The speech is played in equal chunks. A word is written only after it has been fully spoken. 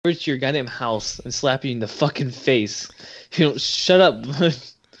over to your goddamn house and slap you in the fucking face. You don't shut up.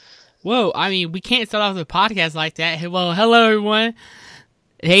 Whoa, I mean, we can't start off the podcast like that. Well, hello everyone.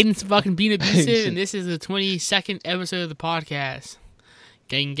 Hayden's fucking being abusive, and this is the 22nd episode of the podcast.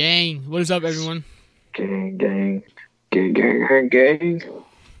 Gang, gang. What is up, everyone? Gang, gang. Gang, gang, gang, gang.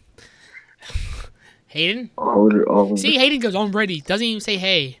 Hayden? All See, Hayden goes on ready. Doesn't even say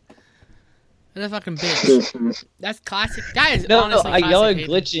hey. What a fucking bitch. That's classic. That is honestly classic. Y'all are Hayden.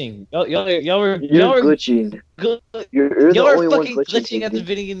 glitching. Y'all You're glitching. You're y'all the are only one fucking glitching at the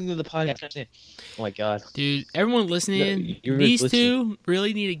beginning of the podcast. Oh my god. Dude, everyone listening, No, you're really these two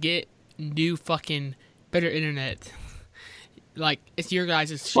really need to get new fucking better internet. Like, it's your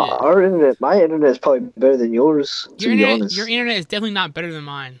guys' shit. My internet is probably better than yours, to be honest. Your internet is definitely not better than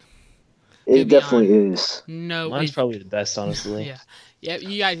mine. It definitely is. No, Mine's probably the best, honestly. Yeah,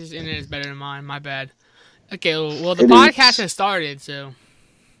 you guys' internet is better than mine. My bad. Okay, well the podcast has started, so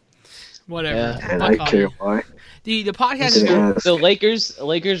whatever. Yeah. And I care why. The podcast is So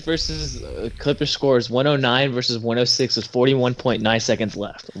Lakers versus Clippers scores 109 versus 106 with 41.9 seconds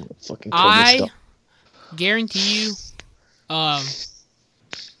left. I'm gonna fucking kill this stuff. guarantee you. Fuck,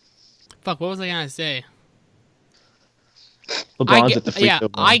 what was I gonna say? LeBron's at the free throw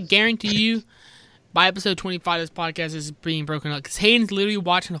line. I guarantee you, by episode 25, this podcast is being broken up because Hayden's literally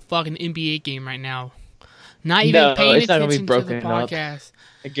watching a fucking NBA game right now, not even paying it's not gonna be attention to the broken up. podcast.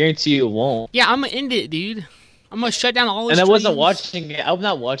 I guarantee you it won't. Yeah, I'm gonna end it, dude. I'm gonna shut down all the And I wasn't streams. watching it. I'm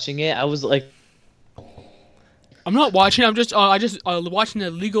not watching it. I was like, I'm not watching. I'm just watching a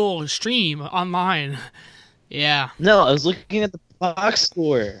legal stream online. Yeah. no, I was looking at the box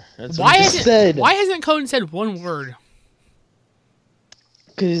score. That's Why what I just said. Why hasn't Coden said one word?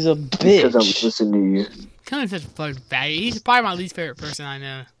 Because he's a Because I'm bitch. listening to you. Coden's such a fucking faggot. He's probably my least favorite person I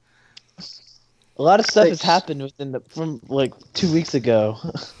know. A lot of stuff has happened from like 2 weeks ago.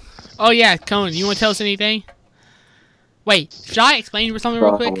 Oh yeah, Coden, you want to tell us anything? Wait, should I explain something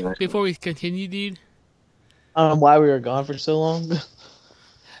real quick before we continue, dude? Why we were gone for so long.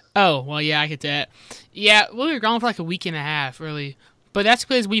 Oh, well, yeah, I get that. Yeah, we were gone for like a week and a half, really. But that's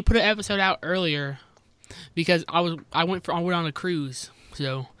because we put an episode out earlier. Because I went on a cruise,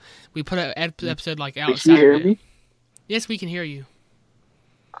 so we put an episode like out. Can you hear me? Yes, we can hear you.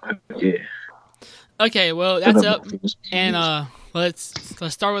 Yeah. Okay, well that's up, and let's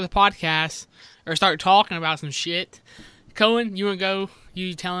start with the podcast or start talking about some shit. Cohen, you wanna go?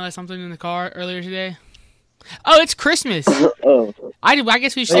 You telling us something in the car earlier today? Oh, it's Christmas. Oh. I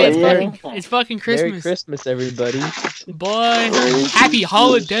guess we should say yeah. it's fucking Christmas. Merry Christmas, everybody. Boy, happy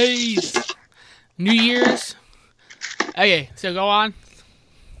holidays. New Year's. Okay, so go on.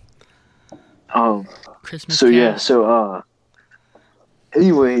 Christmas. So Carol. yeah, so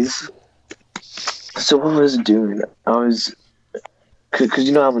anyways, so what was I doing? I was, cause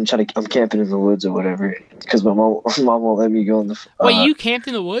you know I'm camping in the woods or whatever. Cause my mom won't let me go in the. Wait, you camped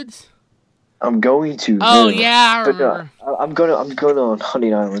in the woods? I'm going to. Oh yeah, I But remember. no, I'm going on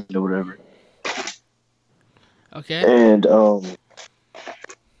Hunting Island or whatever. Okay. And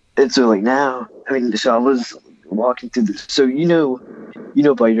and so like now, I mean, so I was walking through the. So you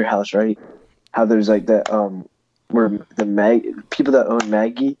know by your house, right? How there's like that where the people that own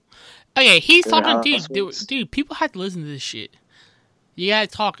Maggie. Okay, he's Their talking, house dude. People have to listen to this shit. You gotta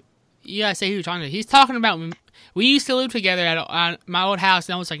talk. You gotta say who you're talking to. He's talking about. We used to live together at my old house.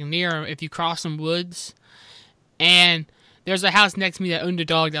 That was like near if you cross some woods, and there's a house next to me that owned a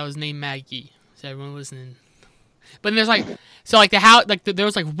dog that was named Maggie. So everyone listening. But there's like the house there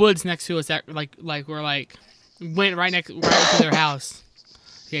was like woods next to us that like were like went right next to their house.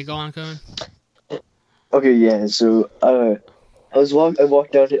 Okay, go on, Cohen. Okay, yeah. So I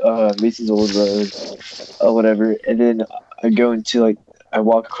walked down Mason's old road, or whatever, and then I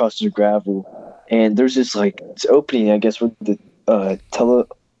walk across the gravel, and there's this like this opening, I guess, where the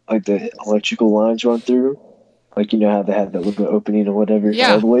the electrical lines run through, like you know how they have that little opening or whatever,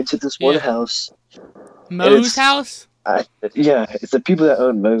 Yeah. all the way to this one house. Moe's house. Yeah, it's the people that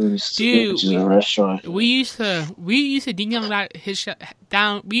own Moe's, Dude, which is a restaurant. We used to ding dong that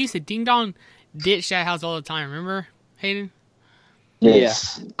down. We used to ding dong ditch that house all the time. Remember, Hayden?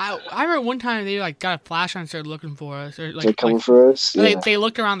 Yes. I remember one time they like got a flash on and started looking for us, or They're coming for us. Yeah. they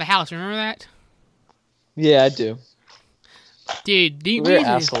looked around the house. Remember that? Yeah, I do. Dude, We're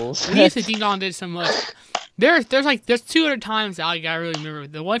assholes. we used to ding dong ditch so much. There's two other times that I really remember.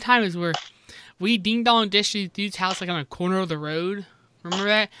 The one time is where we ding dong ditched this dude's house like on a corner of the road. Remember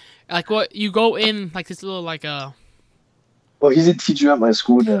that? Like what you go in like this little like a. Well, he's a teacher at my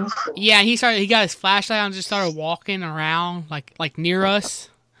school now. Yeah, he got his flashlight on and just started walking around like near us.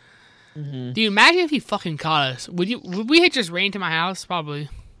 Mm-hmm. Dude, imagine if he fucking caught us. Would we have just ran to my house? Probably.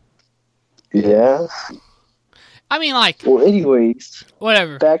 Yeah. I mean, like, Well, anyways,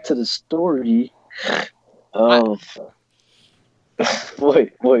 whatever. back to the story.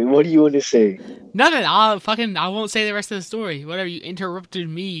 Wait, what do you want to say? Nothing. I won't say the rest of the story. Whatever. You interrupted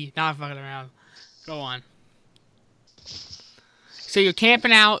me. Not fucking around. Go on. So you're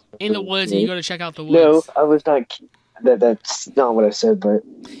camping out in the woods, and you go to check out the woods. No, I was not. That's not what I said. But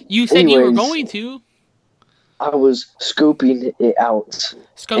you said you were going to. I was scoping it out.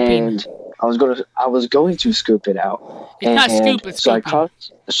 Scoping. And I was going to scope it out. It's not scoop, it's scoping.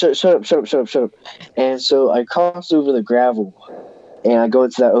 Shut up. And so I crossed over the gravel, and I go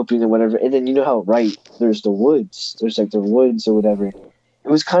into that opening and whatever. And then you know how there's the woods. There's like the woods or whatever. It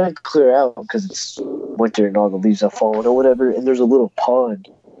was kind of clear out because it's winter and all the leaves have fallen or whatever. And there's a little pond,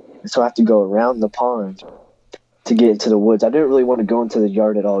 and so I have to go around the pond to get into the woods. I didn't really want to go into the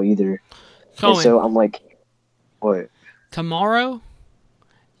yard at all either. Cohen, and so I'm like, what? Tomorrow,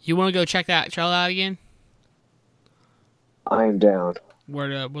 you want to go check that trail out again? I am down.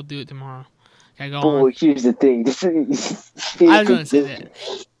 We'll do it tomorrow. Okay, go on. Well, here's the thing. I was going to say that.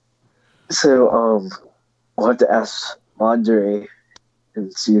 So, we'll have to ask Madre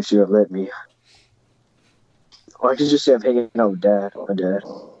and see if she'll let me. Or I can just say I'm hanging out with my dad,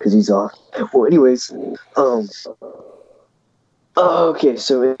 because he's off. Well, anyways, okay,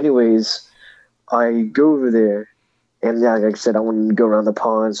 so anyways, I go over there, and yeah, like I said, I want to go around the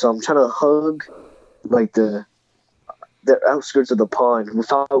pond, so I'm trying to hug, like, the outskirts of the pond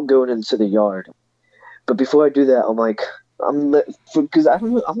without going into the yard. But before I do that, I'm like, because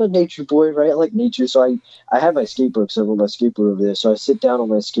I'm a nature boy, right? I like nature, so I have my skateboard, so I have my skateboard over there. So I sit down on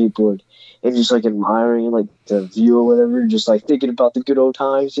my skateboard and just like admiring like the view or whatever, just like thinking about the good old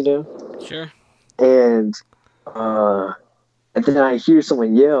times, you know? Sure. And then I hear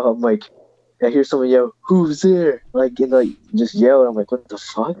someone yell. I'm like, I hear someone yell, "Who's there?" Like, and like just yell. And I'm like, what the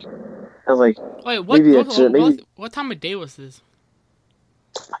fuck? I'm like, wait, what time of day was this?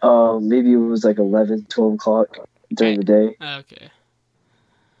 Maybe it was like 11, 12 o'clock during the day. Okay.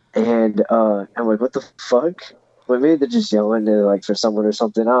 And I'm like, what the fuck? Well, maybe they're just yelling like for someone or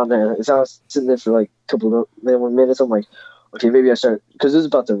something. I don't know. So I was sitting there for like a couple of minutes. I'm like, okay, maybe I start, because it was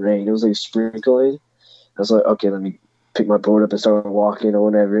about to rain. It was like sprinkling. I was like, okay, let me pick my board up and start walking or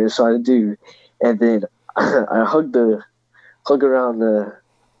whatever. So I do. And then I hug around the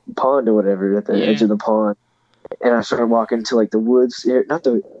pond or whatever at the edge of the pond. And I started walking to like the woods. It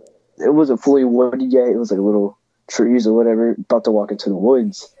wasn't fully woody yet. It was like little trees or whatever, about to walk into the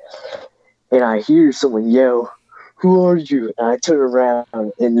woods. And I hear someone yell, "Who are you?" And I turn around,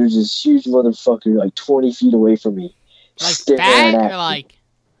 and there's this huge motherfucker like 20 feet away from me. Like fat or like?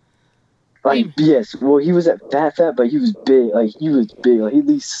 Yes. Well, he was fat, but he was big. Like, he was big. Like, at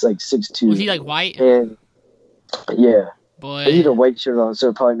least like 6'2". Was he like white? And yeah. Boy. He had a white shirt on, so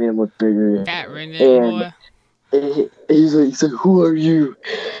it probably made him look bigger. Fat redneck boy. And he's like, "Who are you?"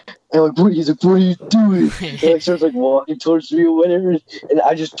 And he's like, "What are you doing?" And like starts like walking towards me or whatever. And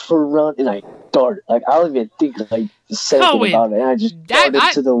I just turn around and I dart. Like, I don't even think like a second about it. And I just dart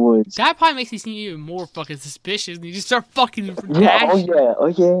into the woods. That probably makes me seem even more fucking suspicious. And you just start fucking dashing. Oh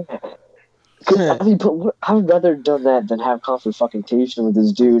yeah. I mean, but I would rather have done that than have confrontation with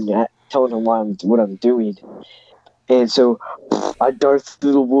this dude and telling him what I'm doing. And so I dart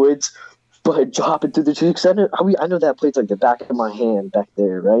through the woods, but dropping through the trees. I know that place like the back of my hand back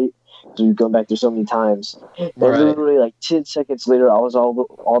there, right? So you've gone back there so many times. And literally like 10 seconds later, I was all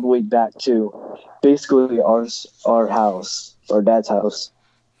the way back to basically our house, our dad's house.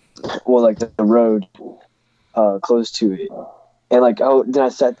 Well, like the road close to it. And like, then I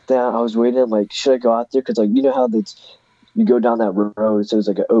sat down. I was waiting. I'm like, should I go out there? Because like, you know how you go down that road, so there's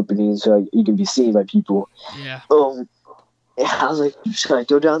like an opening, so like, you can be seen by people. Yeah. I was like, should I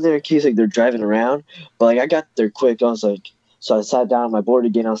go down there in case like they're driving around? But like, I got there quick. I was like, so I sat down on my board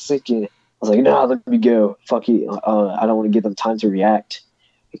again. I was thinking, I was like, no, let me go. Fuck it. I don't want to give them time to react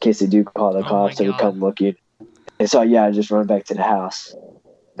in case they do call the cops and come looking. And so yeah, I just run back to the house.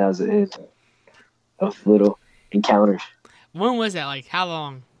 That was the end of little encounters. When was that? Like, how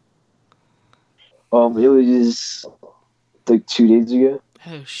long? It was like 2 days ago.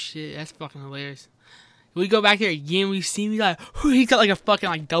 Oh shit, that's fucking hilarious. We go back there again. We see me like, he got like a fucking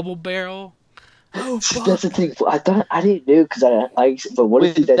like double barrel. Oh fuck. That's the thing. I didn't know because but what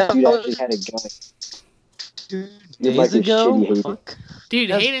if that dude actually had a gun? 2 days ago? Dude,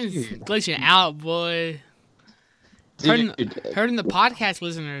 Hayden's glitching out, boy. Hurting the podcast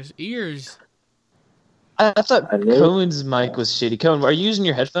listeners' ears. I thought Cohen's mic was shitty. Cohen, are you using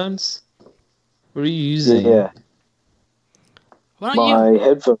your headphones? What are you using? Yeah. My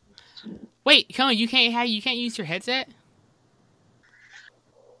headphones. Wait, Cohen, you can't use your headset?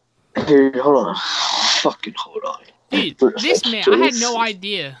 Here, hold on. Fucking hold on. Dude, this man, I had no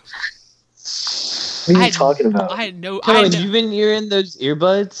idea. What are you talking about? I had no. You've been using those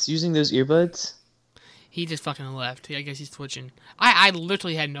earbuds? He just fucking left. I guess he's twitching. I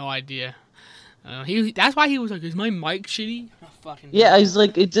literally had no idea. That's why he was like, "Is my mic shitty?" Oh, fucking Yeah, I was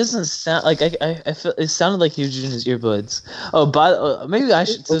like, it doesn't sound like I feel it sounded like he was using his earbuds. Oh, but maybe I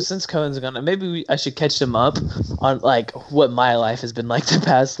should. So since Cohen's gone, I should catch him up on like what my life has been like the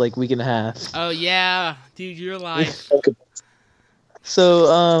past like week and a half. Oh yeah, dude, your life.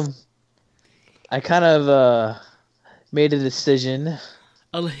 So I kind of made a decision.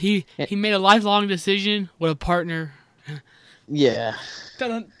 He made a lifelong decision with a partner. Yeah.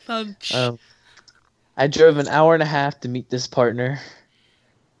 Dun. I drove an hour and a half to meet this partner,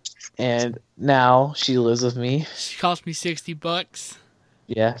 and now she lives with me. She cost me $60.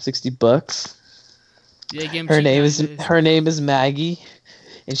 Yeah, $60. Yeah, her name is Maggie,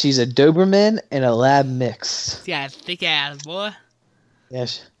 and she's a Doberman and a Lab mix. Yeah, thick ass boy. Yeah,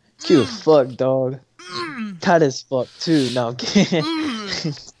 cute as fuck, dog. Tight as fuck too. No, I'm kidding.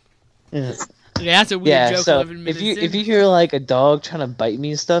 Yeah, that's a weird joke. So if you hear like a dog trying to bite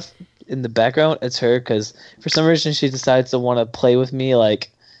me and stuff in the background, it's her, because for some reason she decides to want to play with me like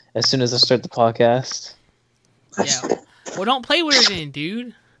as soon as I start the podcast. Yeah. Well, don't play with her then,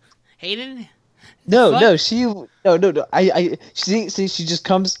 dude. Hayden. No. She just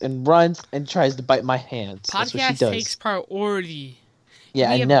comes and runs and tries to bite my hands. That's what she Podcast does. takes priority.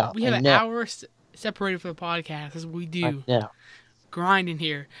 Yeah, I know. We have an hour separated for the podcast. That's what we do. Yeah. Grinding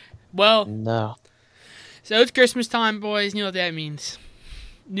here. Well, no. So it's Christmas time, boys. You know what that means.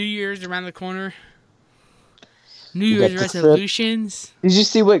 New Year's around the corner. New Year's resolutions. Did you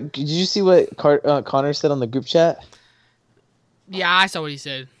see what Connor said on the group chat? Yeah, I saw what he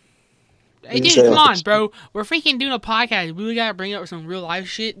said. Hey, dude, come on, bro. We're freaking doing a podcast. We gotta bring up some real life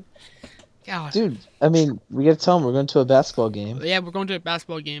shit. God. Dude, I mean, we gotta tell them we're going to a basketball game. Yeah, we're going to a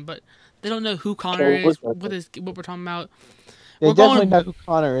basketball game, but they don't know who Connor is, what we're talking about. They definitely know who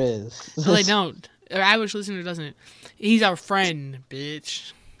Connor is. No, they don't. Our average listener doesn't. He's our friend,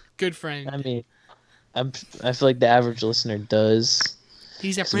 bitch. Good friend. I mean, I feel like the average listener does.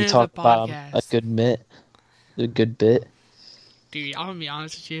 He's a friend of the podcast. A good bit. Dude, I'm gonna be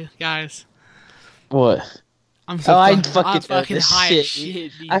honest with you, guys. What? I'm fucking high as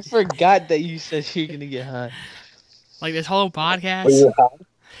shit, dude. I forgot that you said you're gonna get high. Like this whole podcast. Are you high?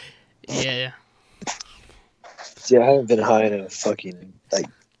 Yeah. See, I haven't been high in a fucking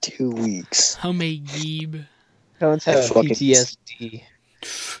 2 weeks. Homemade Geeb. Cohen's having PTSD.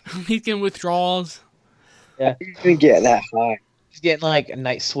 He's getting withdrawals. Yeah. You didn't get that high. He's getting like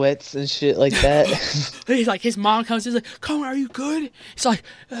night sweats and shit like that. He's like, his mom comes in, he's like, Cohen, are you good? It's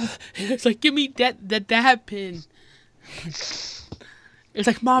like, give me that dab pin. It's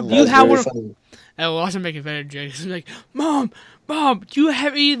like, Mom, do you have one? Oh, I was gonna make a better joke. It's like, Mom, do you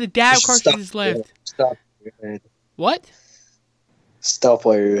have any of the dab cartridges left? Stop your head. What? Stop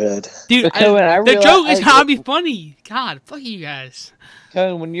while you're ahead. Dude, the joke is gonna be funny. God, fuck you guys.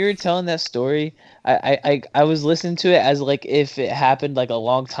 Cohen, when you were telling that story, I was listening to it as like if it happened like a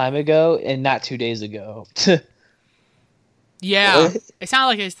long time ago and not 2 days ago. Yeah, it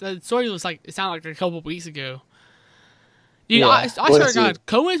sounded like the story was like it sounded like a couple of weeks ago. Dude, yeah. I swear to God,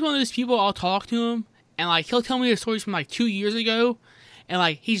 Cohen's one of those people. I'll talk to him and like he'll tell me the stories from like 2 years ago, and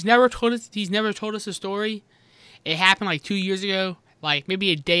like he's never told us a story. It happened like 2 years ago, like maybe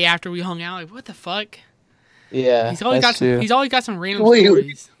a day after we hung out. Like what the fuck? Yeah, he's always got some random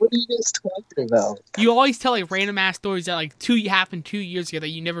stories. What are you guys talking about? You always tell like random ass stories that like happened 2 years ago that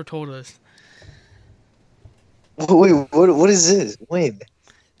you never told us. Wait, what is this? When?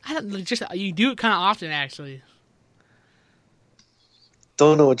 I don't you do it kind of often actually.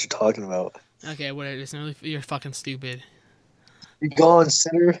 Don't know what you're talking about. Okay, whatever. You're fucking stupid. You're gone,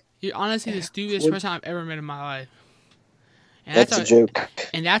 sinner. You're honestly the stupidest person I've ever met in my life. And that's a joke.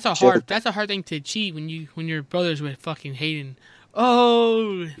 And that's a hard thing to achieve when your brother's with fucking Hayden.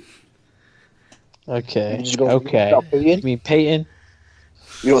 Oh. Okay. You mean Peyton?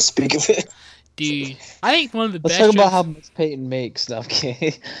 You don't speak of it. Dude, I think one of the Let's best. talk about how much Peyton makes. No,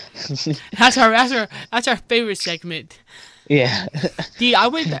 okay. That's our favorite segment. Yeah. Dude,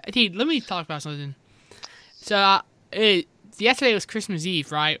 let me talk about something. So, yesterday was Christmas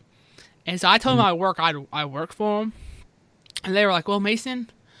Eve, right? And so I told them I work for them. And they were like, well,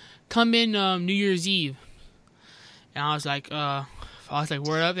 Mason, come in New Year's Eve. And I was like,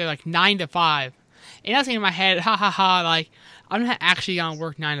 word up. They're like 9 to 5. And I was thinking in my head, ha ha ha, like, I'm not actually going to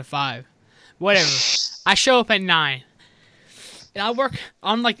work 9 to 5. Whatever. I show up at 9. And I work,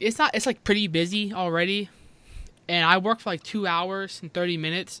 it's like pretty busy already. And I work for like 2 hours and 30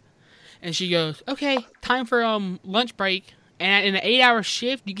 minutes. And she goes, okay, time for lunch break. And in an 8-hour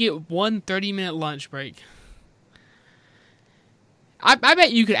shift, you get one 30-minute lunch break. I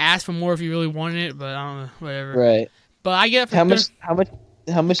bet you could ask for more if you really wanted it, but I don't know, whatever. Right. But I get it for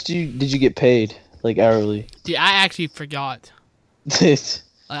How much did you get paid, like, hourly? Dude, I actually forgot. It's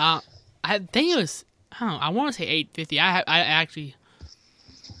I think it was, I don't know, I want to say $8.50. I actually,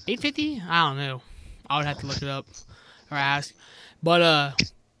 $8.50? I don't know. I would have to look it up or ask. But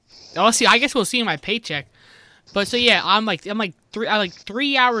I'll see. I guess we'll see in my paycheck. But so yeah, I'm like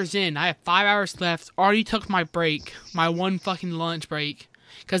 3 hours in. I have 5 hours left. Already took my break, my one fucking lunch break,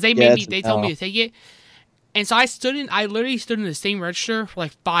 because they told me to take it. And so I literally stood in the same register for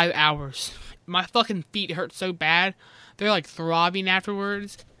like 5 hours. My fucking feet hurt so bad. They're like throbbing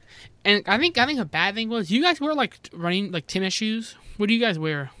afterwards. And I think a bad thing was, you guys wear like running, like tennis shoes? What do you guys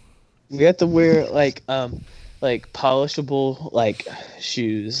wear? We have to wear like polishable like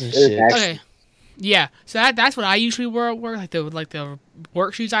shoes and shit. Okay. Yeah, so that's what I usually wear at work, like the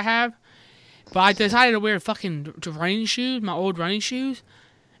work shoes I have. But I decided to wear fucking running shoes, my old running shoes.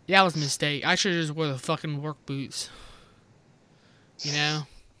 That was a mistake. I should have just wore the fucking work boots. You know?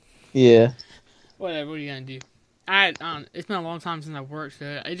 Yeah. Whatever, what are you gonna do? It's been a long time since I worked,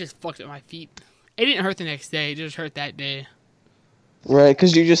 so it just fucked up my feet. It didn't hurt the next day, it just hurt that day. Right,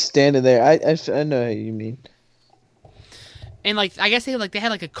 because you're just standing there. I know what you mean. And like, I guess they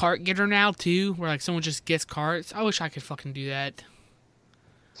had like a cart getter now too, where like someone just gets carts. I wish I could fucking do that.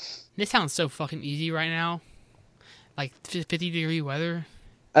 This sounds so fucking easy right now. Like 50-degree weather.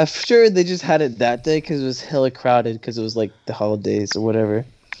 I'm sure they just had it that day because it was hella crowded because it was like the holidays or whatever.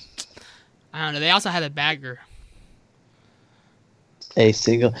 I don't know. They also had a bagger. A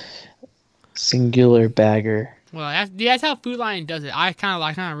singular bagger. Well, that's how Food Lion does it. I kind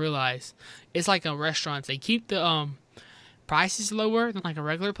of realize it's like a restaurant. They keep the prices lower than like a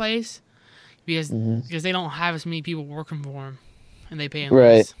regular place because they don't have as many people working for them, and they pay them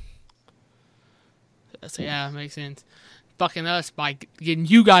less. So yeah, it makes sense. Fucking us by getting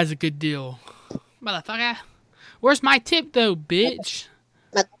you guys a good deal, motherfucker. Where's my tip though, bitch?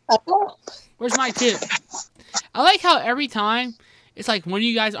 Where's my tip? I like how every time it's like when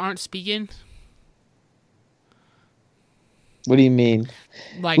you guys aren't speaking. What do you mean?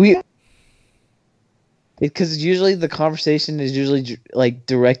 Like because usually the conversation is usually like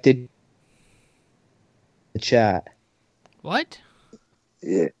directed to the chat. What?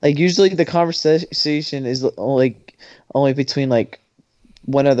 Yeah. Like usually the conversation is like only between like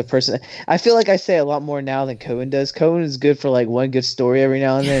one other person. I feel like I say a lot more now than Cohen does. Cohen is good for like one good story every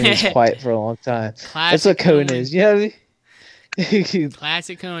now and then, and he's quiet for a long time. That's what Cohen is. You know what I mean?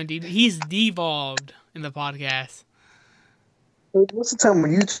 Classic Cohen, dude. He's devolved in the podcast. Most of the time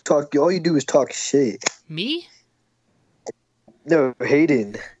when you talk, all you do is talk shit. Me? No,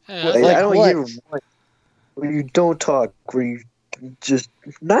 Hayden. Like I don't hear one where you don't talk, where you just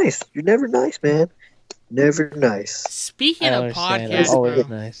nice. You're never nice, man. Never nice. Speaking of podcasts, always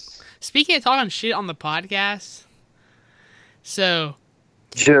nice. Speaking of talking shit on the podcast, so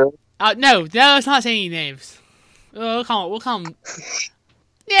Joe. no, let's not say any names. We'll call him.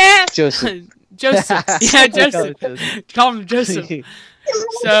 Yeah, Joseph. Joseph. Yeah, Joseph. Call him Joseph.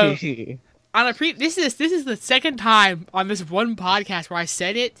 So on this is the second time on this one podcast where I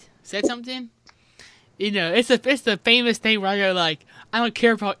said something. You know, it's the famous thing where I go like, I don't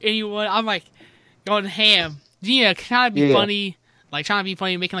care about anyone. I'm like going ham. You know, trying to be funny,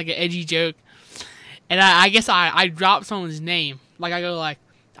 making like an edgy joke. And I guess I dropped someone's name. Like I go like,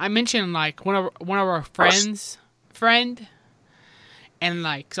 I mentioned like one of our friend. And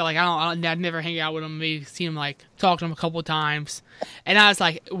like, so like, I'd never hang out with him. Maybe see him like talk to him a couple of times. And I was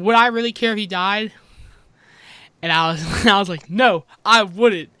like, would I really care if he died? And I was like, no, I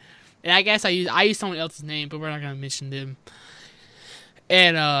wouldn't. And I guess I used someone else's name, but we're not gonna mention them.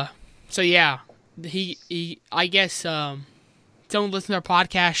 And so yeah, he I guess someone listened to our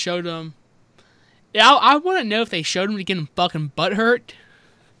podcast, showed him. Yeah, I want to know if they showed him to get him fucking butthurt,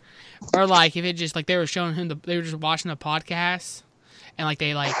 or like if it just like they were showing him they were just watching the podcast. And like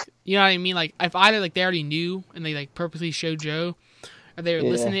they like, you know what I mean? Like if either like they already knew and they like purposely showed Joe, or they were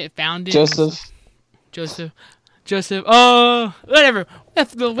listening to it, found it. Joseph. Oh, whatever.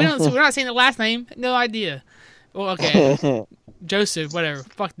 We're not saying the last name. No idea. Well, okay. Joseph. Whatever.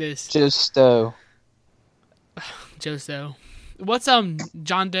 Fuck this. Josto. What's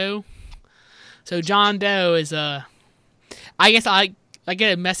John Doe? So John Doe is I guess I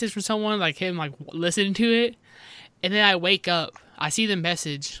get a message from someone like him like listening to it, and then I wake up. I see the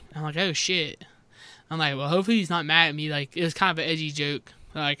message. I'm like, oh shit. I'm like, well, hopefully he's not mad at me. Like, it was kind of an edgy joke.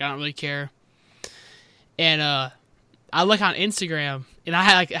 Like, I don't really care. And I look on Instagram and I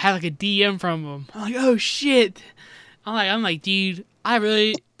had like a DM from him. I'm like, oh shit. I'm like, dude, I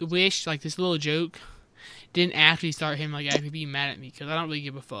really wish like this little joke didn't actually start him like actually being mad at me because I don't really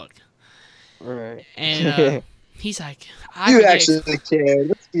give a fuck. Right. And he's like, You actually cared.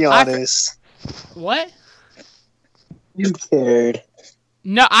 Let's be honest. What? You cared.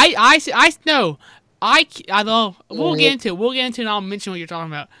 No, no. We'll get into it. We'll get into it and I'll mention what you're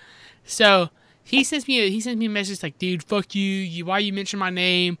talking about. So he sends me a message like, dude, fuck you. Why you mention my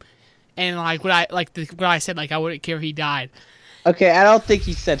name? And like what I said, like I wouldn't care if he died. Okay, I don't think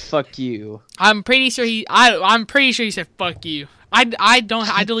he said fuck you. I'm pretty sure he said fuck you. I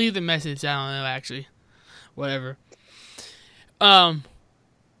deleted the message. I don't know actually. Whatever.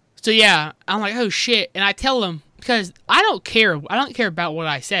 So yeah, I'm like, oh shit, and I tell him because I don't care about what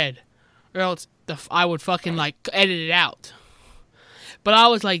I said, or else I would fucking like edit it out. But I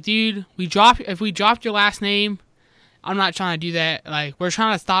was like, dude, if we dropped your last name, I'm not trying to do that. Like, we're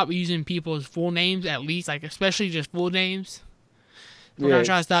trying to stop using people's full names at least, like especially just full names. We're gonna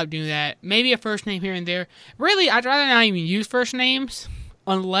try to stop doing that. Maybe a first name here and there. Really, I'd rather not even use first names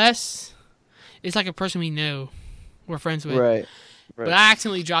unless it's like a person we know, we're friends with. Right. But I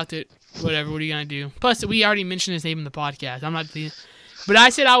accidentally dropped it. Whatever. What are you gonna do? Plus, we already mentioned his name in the podcast. I'm not. But I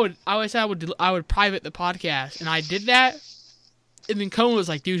said I would private the podcast, and I did that. And then Cohen was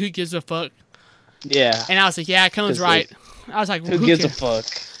like, "Dude, who gives a fuck?" Yeah. And I was like, "Yeah, Cohen's right." I was like, well, who gives cares? a fuck?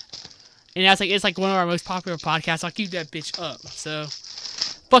 And I was like, "It's like one of our most popular podcasts. I'll keep that bitch up." So,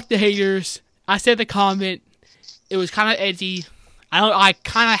 fuck the haters. I said the comment. It was kind of edgy. I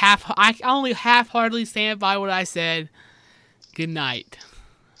only half-heartedly stand by what I said. Good night.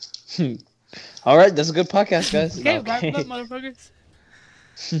 All right, that's a good podcast, guys. Okay, wrap it up, motherfuckers.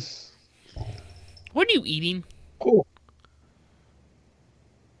 What are you eating? Cool.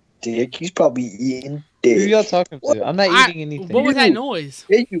 Dick, he's probably eating Who are dick. y'all talking to? I'm not eating anything. What was that noise?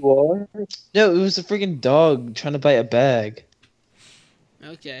 Yeah, you are. No, it was a freaking dog trying to bite a bag.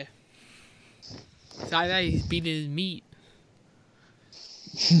 Okay. So I thought he's beating his meat.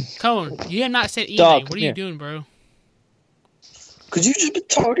 Cohen, you have not said anything. Dog, What are here. you doing, bro? Cause you just been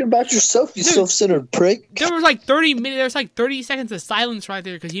talking about yourself, you Dude, self-centered prick. There was like 30 minutes. There was like 30 seconds of silence right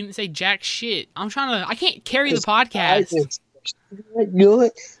there because you didn't say jack shit. I can't carry the podcast. You know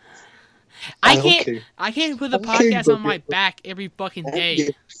what? I don't can't. care. I can't put the I don't care podcast about on my your- back every fucking day,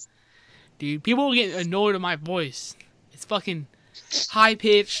 dude. People will get annoyed with my voice. It's fucking high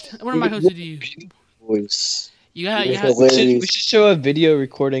pitched. What am I supposed to do? Voice. You gotta. You're You gotta hilarious. We should show a video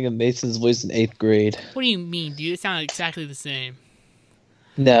recording of Mason's voice in 8th grade. what do you mean, dude? It sounded exactly the same.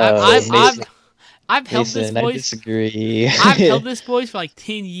 No, I've held this Mason, I voice. disagree. I've held this voice for like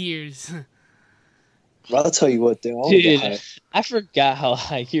 10 years. I'll tell you what, though. Dude, I forgot how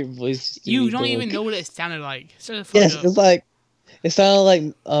high your voice used to You be, don't dog. even know what it sounded like. Shut the fuck Yes, up. it's like it sounded like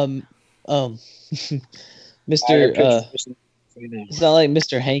Mr. It sounded like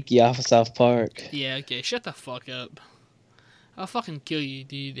Mr. Hanky off of South Park. Yeah, okay. Shut the fuck up. I'll fucking kill you,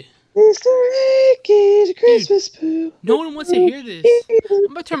 dude. Mr. Hanky's Christmas poo. No one wants to hear this. I'm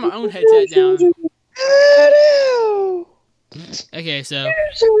gonna turn my own headset down. Okay, so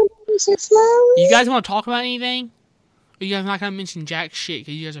you guys want to talk about anything? Or you guys not gonna mention jack shit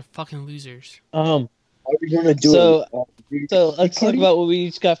because you guys are fucking losers? Are we gonna do So- it? So let's talk about what we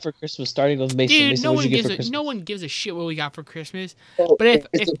each got for Christmas, starting with Mason. Dude, Mason, no what'd one you get for gives Christmas? no one gives a shit what we got for Christmas. Oh, But if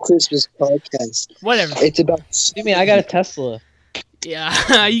it's a Christmas podcast. whatever. It's about. You mean I got a Tesla?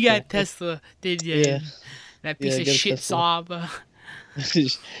 Yeah, you got Tesla, did you? Yeah. That piece Yeah, I of got a shit Tesla. sob.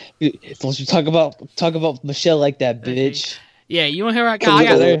 Don't you talk about Michelle like that, bitch? Yeah, you want to hear what I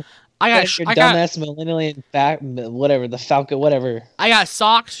Your got? dumbass millennial whatever, the Falcon, whatever. I got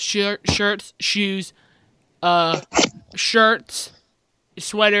socks, shirts, shoes, shirts,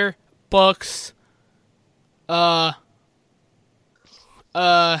 sweater, books, Fuck.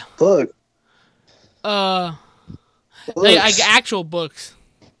 like actual books.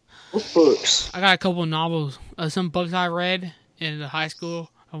 What books? I got a couple of novels, some books I read in high school.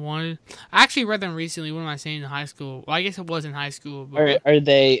 I actually read them recently. What am I saying in high school? Well, I guess it was in high school. But Are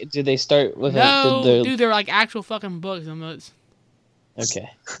they? Do they start with no, the dude, they're like actual fucking books. Okay.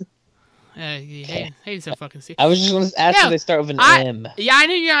 Hey, so fucking see. I was just going to ask Yeah, if they start with an I- M. Yeah, I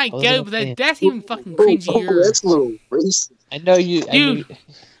knew you're I not was go, gonna but say- that's even fucking Oh, cringier. that's a little racist. I know you. I know Dude. you-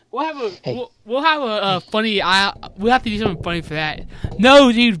 We'll have a Hey. we'll have a funny. We'll have to do something funny for that.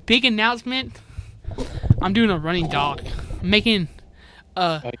 No, dude, big announcement. I'm doing a running doc. I'm making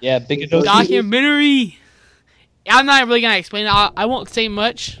Oh, yeah, big Dog- documentary. I'm not really gonna explain it. I won't say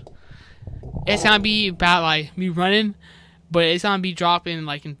much. It's gonna be about like me running, but it's gonna be dropping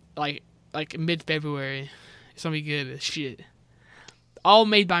like in like mid-February, It's gonna be good as shit. All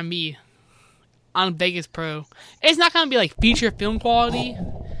made by me on Vegas Pro. It's not gonna be like feature film quality,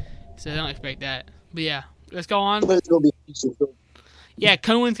 so don't expect that. But yeah, let's go on. But it's gonna be a feature film. Yeah,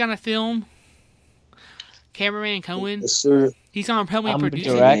 Cohen's gonna film. Cameraman Cohen. Yes, sir. He's gonna help me I'm produce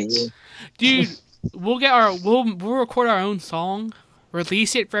direct. it. Dude, we'll record our own song,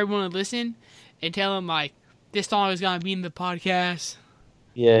 release it for everyone to listen, and tell them like this song is gonna be in the podcast.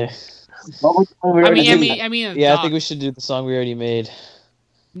 Yeah. I mean. Yeah, I think we should do the song we already made.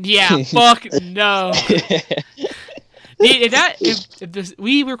 Yeah, fuck no. Dude,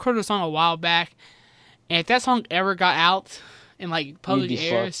 we recorded a song a while back, and if that song ever got out in like public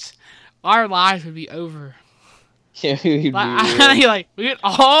airs, our lives would be over. Yeah, we'd Like we would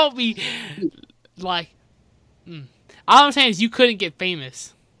all be like. All I'm saying is you couldn't get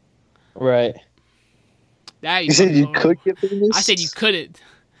famous. Right. You said you could get famous? I said you couldn't.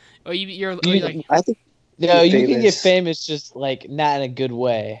 Or you're like. I think. No, you can get famous, just like not in a good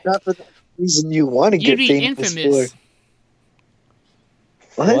way. Not for the reason you want to get You'd be famous. infamous.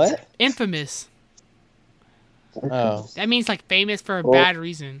 For. What? Infamous. Oh. That means like famous for a bad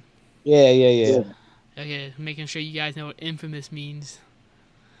reason. Yeah. Okay, making sure you guys know what infamous means.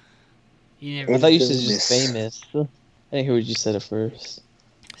 You I never. thought you said just famous. I didn't hear what you said at first.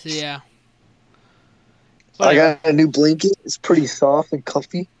 So yeah. I got a new blanket. It's pretty soft and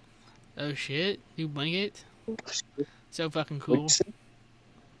comfy. Oh shit! New blanket. So fucking cool.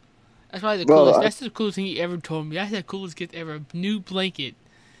 That's probably the coolest. That's the coolest thing you ever told me. That's the coolest gift ever. A new blanket.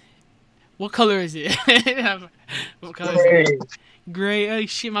 What color is it? What color is it? Gray. Oh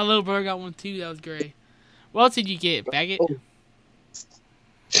shit! My little brother got one too. That was gray. What else did you get, faggot?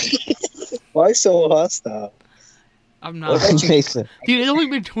 Why so hostile? I'm not. Mason. Dude, it's only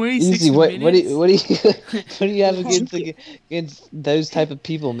been 26 Easy. minutes. What do you have against those type of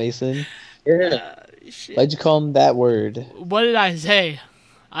people, Mason? Yeah. Shit. Why'd you call him that word? What did I say?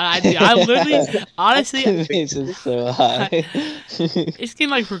 I literally, honestly, Mason's so high. it's getting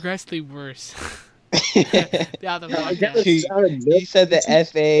like progressively worse. Yeah, the podcast. You said the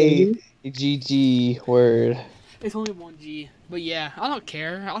FAGG word. It's only one G, but yeah, I don't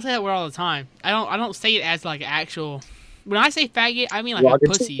care. I'll say that word all the time. I don't say it as like actual. When I say faggot, I mean like a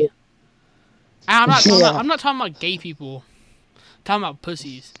pussy. I'm not talking about gay people. I'm talking about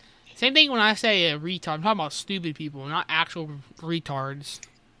pussies. Same thing when I say a retard. I'm talking about stupid people, not actual retards.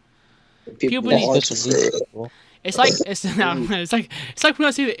 People need. It's like when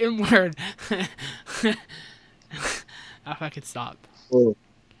I say the M word. If I could stop. You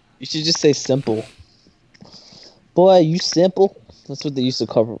should just say simple. Boy, you simple. That's what they used to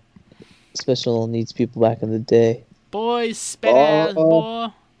cover special needs people back in the day. Boys, spit ass boy.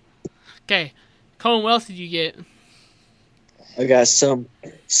 Okay, Colin, what else did you get? I got some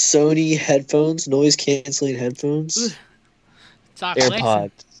Sony headphones, noise canceling headphones.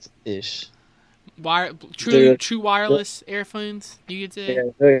 AirPods-ish. True wireless earphones. You could say.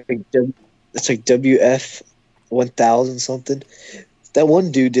 Yeah, it's like WF 1000 something. That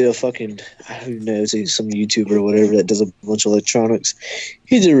one dude did a fucking, I don't know, it's some YouTuber or whatever that does a bunch of electronics.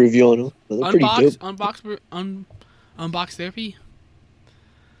 He did a review on them. They're pretty dope. Unbox therapy.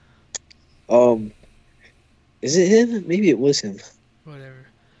 Is it him? Maybe it was him. Whatever.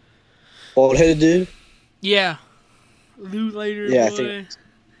 Bald headed dude. Yeah. Loot later. Yeah, boy. I think.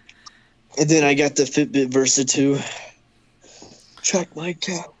 And then I got the Fitbit Versa 2. Track my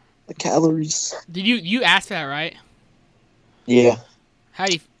calories. Did you ask that right? Yeah. How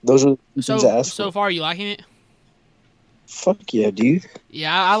you? Those are the things I asked so for. far. Are you liking it? Fuck yeah, dude.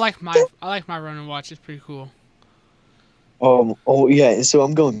 Yeah, I like my running watch. It's pretty cool. Oh yeah, and so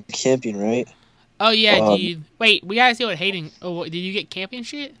I'm going camping, right? Oh yeah, dude. Wait, we gotta see what Hayden. Oh, did you get camping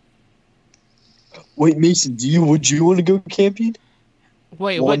shit? Wait, Mason, would you want to go camping?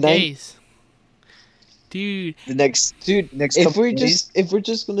 Wait, what days? Dude. Next if we're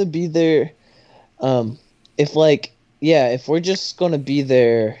just gonna be there, if we're just gonna be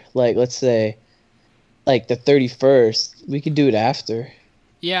there, like let's say, like the 31st, we could do it after.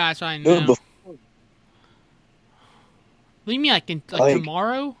 Yeah, that's what I know. What do you mean, like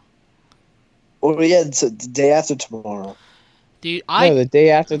tomorrow? Oh yeah, it's the day after tomorrow. Dude, no, the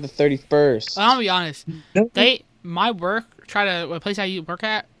day after the 31st. I'm gonna be honest. My work, a place I work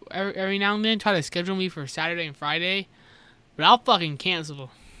at every now and then, try to schedule me for Saturday and Friday, but I'll fucking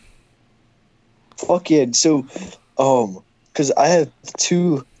cancel. Fuck yeah! So, because I have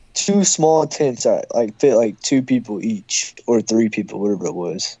two small tents that like fit like 2 people each or 3 people, whatever it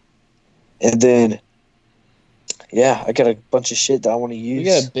was, and then. Yeah, I got a bunch of shit that I want to use.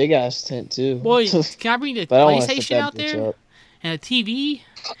 You got a big ass tent too. Boy, can I bring the PlayStation out there and a TV?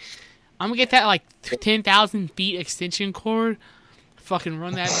 I'm gonna get that like 10,000 feet extension cord. Fucking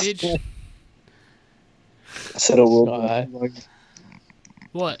run that bitch. Set a world.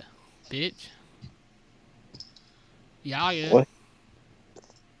 What, bitch? Yeah, yeah. What?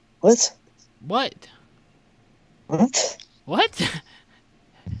 What? What? What? What?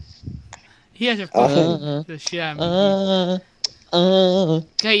 He has a fucking the shit out of me.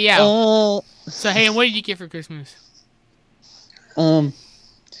 Okay, yeah. So, hey, what did you get for Christmas? I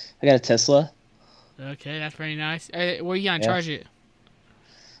got a Tesla. Okay, that's very nice. Where are you gonna charge it?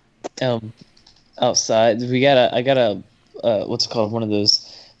 Outside. I got a what's it called? One of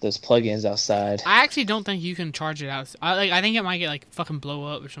those plug-ins outside. I actually don't think you can charge it outside. I think it might get like fucking blow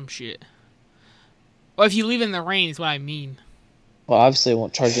up or some shit. Or if you leave it in the rain is what I mean. Well, obviously, I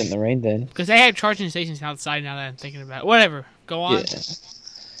won't charge it in the rain then. Because they have charging stations outside now that I'm thinking about it. Whatever. Go on. Yeah.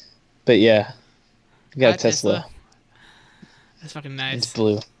 But yeah, I got a Tesla. That's fucking nice. It's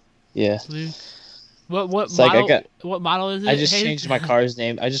blue. Yeah. Blue. What It's model? like what model is it? I just changed my car's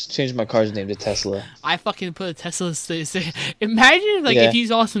name. I just changed my car's name to Tesla. I fucking put a Tesla sticker. Imagine if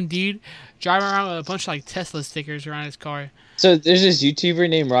he's awesome, dude, driving around with a bunch of like Tesla stickers around his car. So there's this YouTuber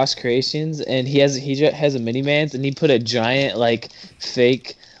named Ross Creations, and he has a minivans, and he put a giant like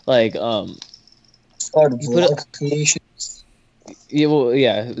fake like Creations. Yeah, well,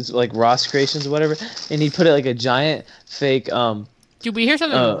 yeah, it's like Ross Creations or whatever, and he put it like a giant fake Dude, we hear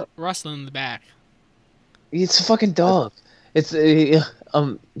something rustling in the back. It's a fucking dog. It's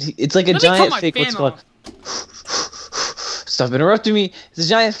it's like a giant fake. What's it called? Stop interrupting me. It's a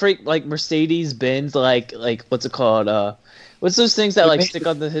giant fake like Mercedes Benz like what's it called? What's those things that like stick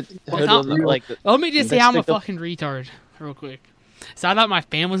on the hood on the, like? Let me just say I'm a fucking retard, real quick. So I thought my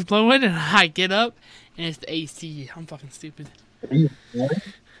fan was blowing, and I get up, and it's the AC. I'm fucking stupid.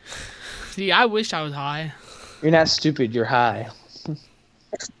 See, I wish I was high. You're not stupid. You're high.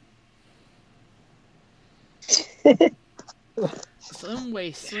 Slim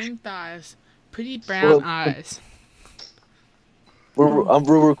waist, slim thighs, pretty brown eyes.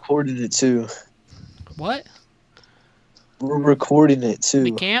 We're recording it too. What? We're recording it too.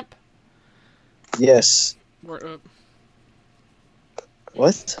 The camp? Yes. Word up.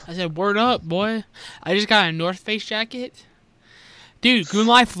 What? I said, word up, boy. I just got a North Face jacket. Dude, Goon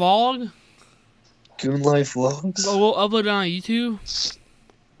Life Vlog. Goon Life Vlogs? We'll upload it on YouTube.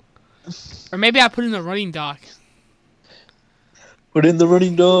 Or maybe I put in the running doc. Put in the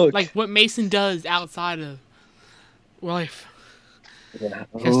running dog. Like what Mason does outside of life. Yeah.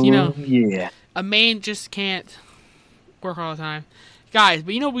 Because, you know, yeah. a man just can't work all the time. Guys,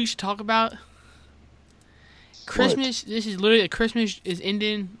 but you know what we should talk about? Christmas. This is literally, Christmas is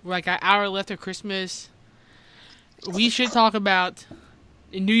ending. We're like an hour left of Christmas. We should talk about,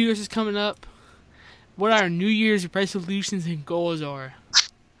 New Year's is coming up, what our New Year's resolutions and goals are.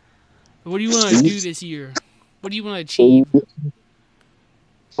 What do you want to do this year? What do you want to achieve?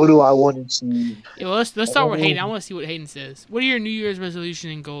 What do I want to achieve? Yeah, well, let's start with Hayden. I want to see what Hayden says. What are your New Year's resolution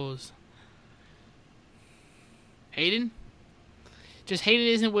and goals? Hayden? Just Hayden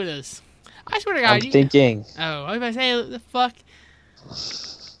isn't with us. I swear to God. I'm thinking. Oh, I was about to say, the fuck?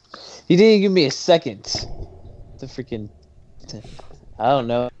 You didn't give me a second. The freaking. I don't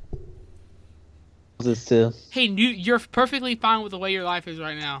know. This too. Hey, you're perfectly fine with the way your life is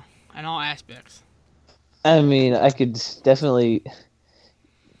right now, in all aspects. I mean, I could definitely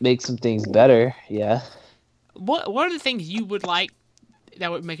make some things better. Yeah. What are the things you would like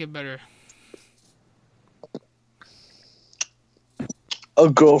that would make it better? A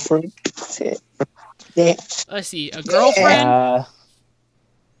girlfriend. Let's see, a girlfriend.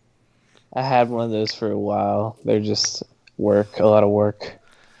 I had one of those for a while. They're just a lot of work.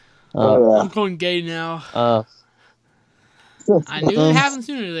 I'm going gay now. I knew it happened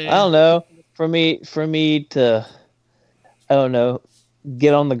sooner or later. I don't know. For me to, I don't know,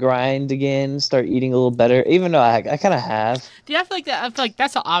 get on the grind again, start eating a little better. Even though I kind of have. Dude, I feel like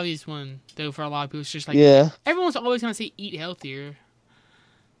that's an obvious one though for a lot of people. It's just like everyone's always gonna say eat healthier.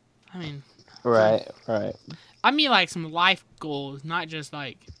 I mean. Right. I mean like some life goals, not just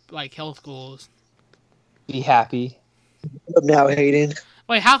like health goals. Be happy. Up now, Hayden.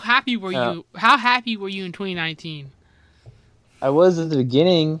 Wait, how happy were you? How happy were you in 2019? I was at the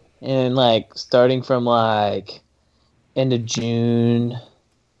beginning, and like starting from like end of June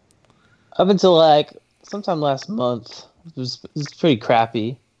up until like sometime last month. It was pretty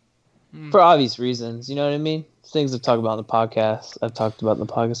crappy for obvious reasons. You know what I mean? Things I've talked about on the podcast. I've talked about in the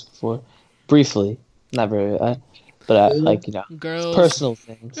podcast before, briefly, not very. But like girls, personal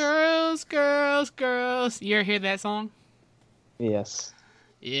things. Girls. You ever hear that song? Yes.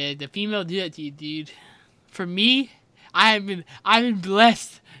 Yeah, the female do that to you, dude. For me, I've been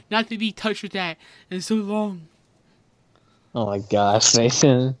blessed not to be touched with that in so long. Oh my gosh,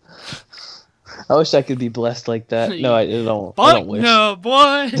 Mason. I wish I could be blessed like that. No, I don't. I Fuck don't wish. no,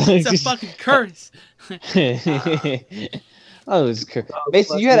 boy. It's a fucking curse. Oh, it was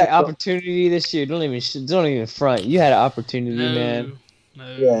Mason, you had an opportunity this year. Don't even front. You had an opportunity, man.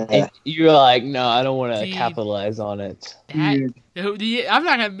 No. Yeah. And you were like, no, I don't want to Dude. capitalize on it. I'm not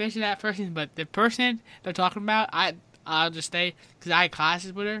gonna mention that person, but the person they're talking about, I'll just say because I had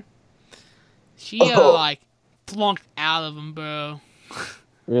classes with her. She like flunked out of them, bro.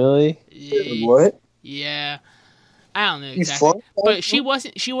 Really? Yeah, What? yeah. I don't know You exactly, flunked out but of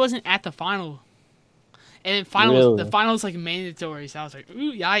she wasn't at the final. And then the finals like mandatory, so I was like,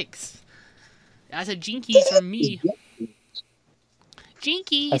 ooh, yikes. That's a jinkies from me.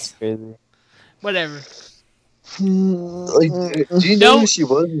 Jinkies. That's crazy. Whatever. Like, do you No. know who she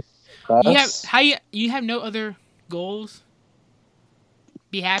was? in class? You have no other goals?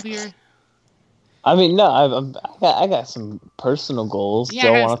 Be happier? I mean, no, I got some personal goals. Yeah, Do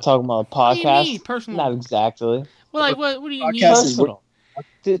I I got want to talk about a What do you podcast? mean, personal? Not exactly. Well, like, what do you mean? Podcast is- Personal.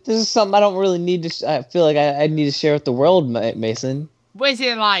 This is something I don't really need to. I feel like I need to share with the world, Mason. What is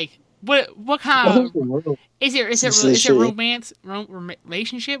it like? What kind of... Is it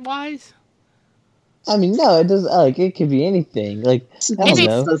relationship wise? I mean, no, it doesn't. Like, it could be anything. Like, I don't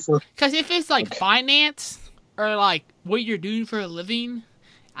know. Because if it's like finance or like what you're doing for a living,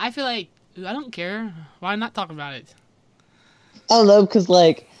 I feel like I don't care. Why not talk about it? I don't know, because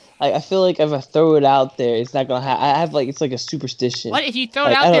like I feel like if I throw it out there, it's not gonna happen. I have like it's like a superstition. What if you throw it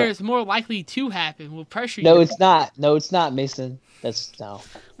Like, I out there? don't- It's more likely to happen. We'll pressure you. No, it's not. No, it's not, Mason. That's no.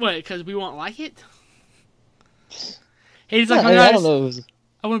 What? Because we won't like it. He's No, like, I don't know. It was,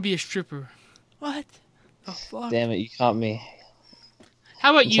 I want to be a stripper. What? The fuck? damn it, you caught me.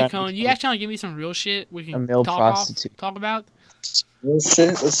 How about I'm you, trying- Cohen? You actually want to give me some real shit we A can male talk prostitute. talk about? Let's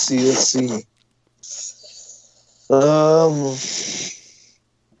see.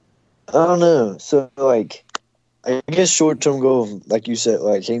 I don't know. So, like, I guess short-term goal, like you said,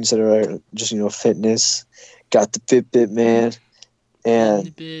 like Hayden said earlier, just, fitness. Got the Fitbit, man. And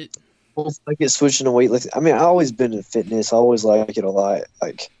A bit. I get switching to weightlifting. I mean, I've always been in fitness. I always like it a lot.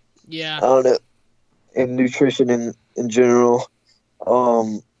 Like, Yeah. I don't know. And nutrition in general.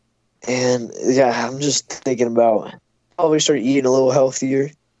 And, yeah, I'm just thinking about probably start eating a little healthier.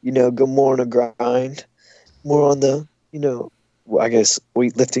 Go more on a grind. More on the, I guess,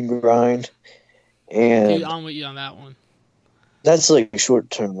 weightlifting grind. And Dude, I'm with you on that one. that's like short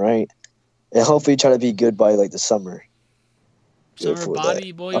term, right? And hopefully try to be good by like the summer. Summer for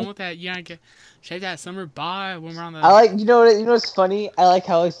body, that. boy. You want that? You gotta shape that summer body when we're on the. I like. You know what's funny? I like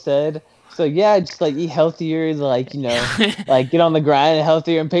how I said. So yeah, just like eat healthier, like like get on the grind and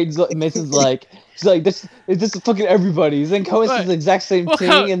healthier. And Mason's like, she's like, this is fucking everybody's. Then Cohen says the exact same Well,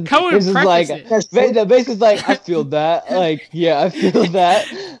 thing, and Cohen Mason's like, prefaced it. Mason's like, I feel that. Like, yeah, I feel that.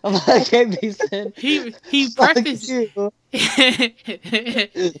 I'm like, hey, Mason. he Fuck prefaced you.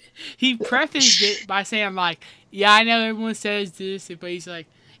 he prefaced it by saying like, yeah, I know everyone says this, but he's like,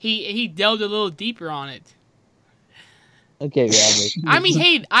 he delved a little deeper on it. Okay, yeah, Mason. I mean,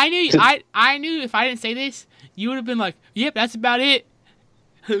 hey, I knew if I didn't say this, you would have been like, yep, that's about it.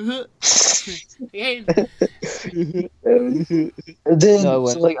 Hey, And then, No,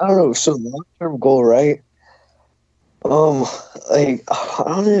 so, like, I don't know. So long term goal, right? Like, I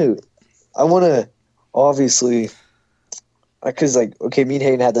don't know. I want to obviously, because like, okay, me and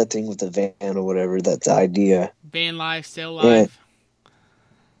Hayden had that thing with the van or whatever. That's the idea. van life, sell Yeah. life.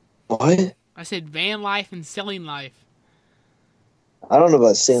 What? I said van life and selling life. I don't know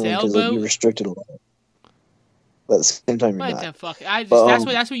about sailing because like, Sailboat? you're restricted a lot. But at the same time, you're What not. the fuck? I just But,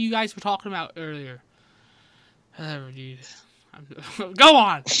 that's what you guys were talking about earlier. Whatever, dude. Go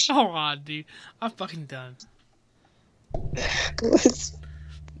on, dude. I'm fucking done. What?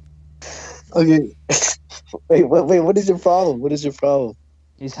 Okay. Wait. What is your problem? What is your problem?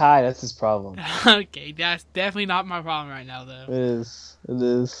 He's high. That's his problem. Okay, that's definitely not my problem right now, It though. is. It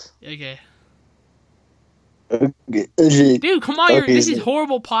is. Okay, Okay. dude, come on! Okay, This is so-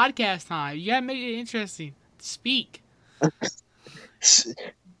 horrible podcast time. You gotta make it interesting. Speak.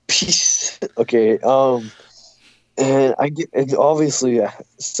 Peace. Okay. And I get and obviously.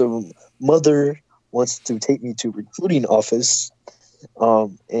 So mother wants to take me to recruiting office,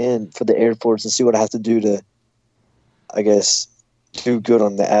 and for the Air Force and see what I have to do to, I guess, do good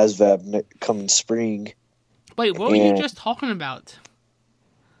on the ASVAB coming spring. Wait, what were you And- just talking about?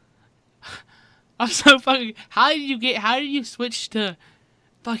 I'm so fucking. How did you switch to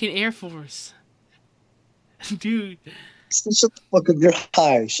fucking Air Force, dude? Shut the fuck up! You're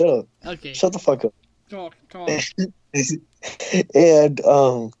high. Shut up. Okay, Shut the fuck up. talk. And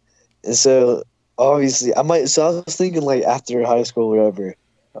And so obviously I might. So I was thinking like after high school, or whatever,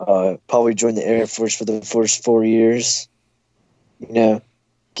 probably join the Air Force for the first 4 years. You know,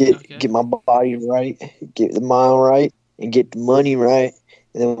 get my body right, get the mind right, and get the money right.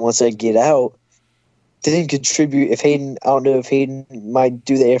 And then once I get out, then contribute. If Hayden, I don't know if Hayden might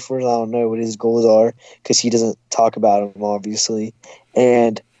do the Air Force. I don't know what his goals are because he doesn't talk about them, obviously.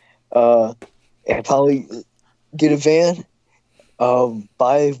 And probably get a van,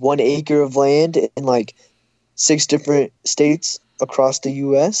 buy 1 acre of land in like 6 different states across the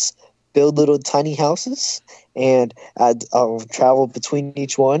U.S., build little tiny houses, and I'll travel between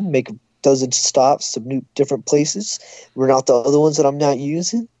each one, make a dozen stops to new different places, rent out the other ones that I'm not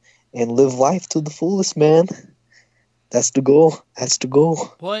using, and live life to the fullest, man. That's the goal. That's the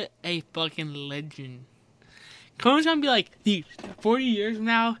goal. What a fucking legend. Cohen's gonna be like, dude, 40 years from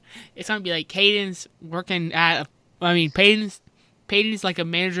now, it's gonna be like Hayden's working at, Peyton's like a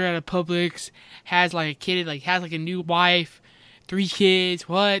manager at a Publix, has like a kid, like has like a new wife, 3 kids,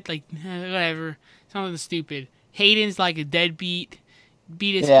 whatever, something stupid. Hayden's like a deadbeat,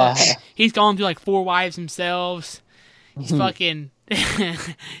 fucking, he's gone through like 4 wives himself. He's fucking,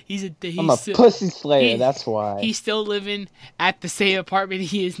 I'm a pussy slayer, that's why. He's still living at the same apartment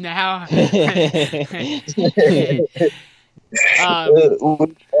he is now.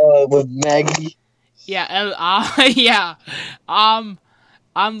 With Maggie. Yeah, I'm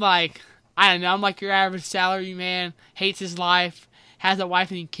like, I don't know, I'm like your average salary man, hates his life, has a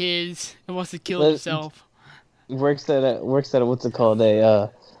wife and kids, and wants to kill himself. Works at what's it called? It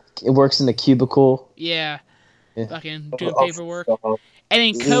works in a cubicle. Yeah. Fucking doing paperwork.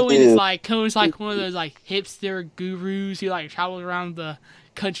 And then Cohen's like one of those like hipster gurus who like travels around the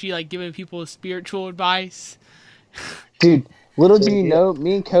country like giving people spiritual advice. Dude, little do you know,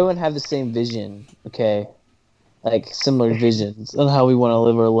 me and Cohen have the same vision, okay? Like similar visions on how we want to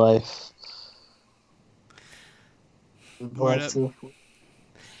live our life.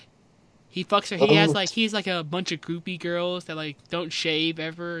 He fucks her. He's like a bunch of groupie girls that like don't shave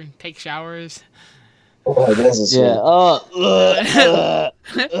ever and take showers. Oh, that's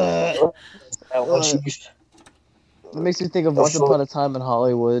It makes me think of Once Upon a Time in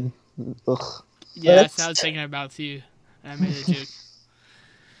Hollywood. Ugh. Yeah, that's what I was thinking about too. I made a joke.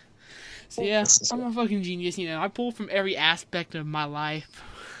 So yeah, I'm a fucking genius. You know, I pull from every aspect of my life.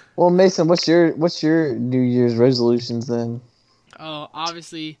 Well, Mason, what's your New Year's resolutions then? Oh,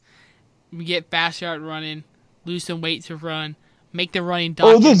 obviously, we get faster at running, lose some weight to run. Make the running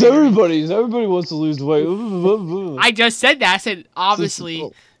documentary. Oh, that's everybody's. Everybody wants to lose weight. I just said that. I said, obviously.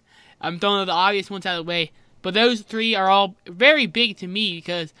 I'm throwing the obvious ones out of the way. But those 3 are all very big to me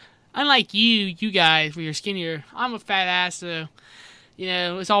because, unlike you guys, where you're skinnier, I'm a fat ass, so, you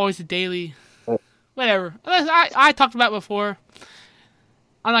know, it's always a daily... Whatever. I talked about it before.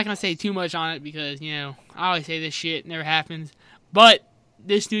 I'm not going to say too much on it because, you know, I always say this shit. It never happens. But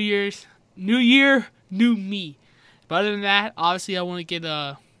this New Year, new me. But other than that, obviously, I want to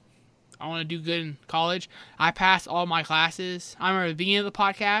do good in college. I passed all my classes. I remember at the beginning of the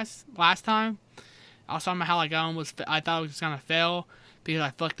podcast last time, I was talking about how like I thought I was going to fail because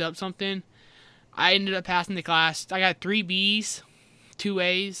I fucked up something. I ended up passing the class. I got 3 B's, 2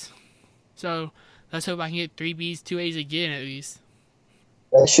 A's. So let's hope I can get 3 B's, 2 A's again at least.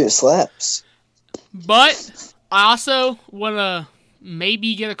 That shit slaps. But I also want to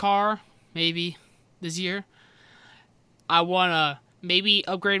maybe get a car, maybe this year. I want to maybe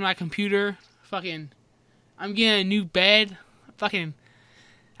upgrade my computer. I'm getting a new bed. I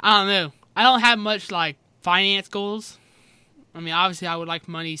don't know. I don't have much, like, finance goals. I mean, obviously, I would like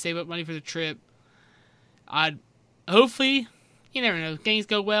money, save up money for the trip. Hopefully, you never know, things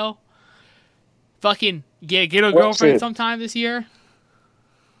go well. Get a girlfriend sometime this year.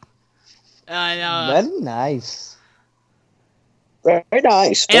 Very nice. Very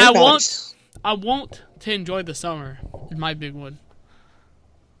nice. And I want to enjoy the summer is my big one.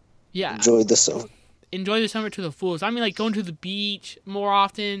 Yeah. Enjoy the summer. Enjoy the summer to the fullest. I mean, like, going to the beach more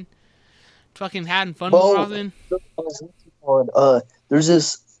often. Fucking having fun more often. There's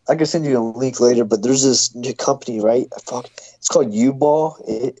this... I can send you a link later, but there's this new company, right? It's called U-Ball.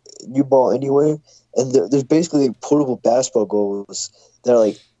 U-Ball Anywhere. And there's basically like portable basketball goals that are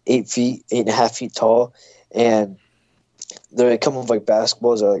like 8.5 feet tall. And they come with like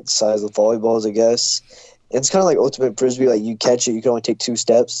basketballs that are like the size of volleyballs, I guess. And it's kind of like Ultimate Frisbee. Like you catch it, you can only take 2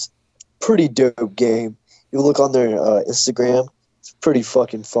 steps. Pretty dope game. You look on their Instagram. It's pretty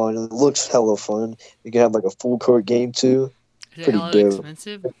fucking fun. It looks hella fun. You can have like a full court game too. Is it hella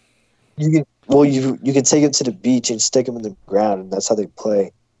expensive? You can take them to the beach and stick them in the ground, and that's how they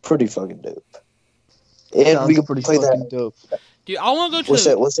play. Pretty fucking dope. And we can play that. Dope. Dude, I want to go to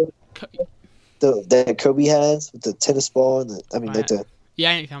What's that? that Kobe has with the tennis ball and like the.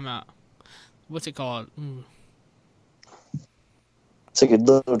 Yeah, I ain't talking about. What's it called? Ooh. It's like a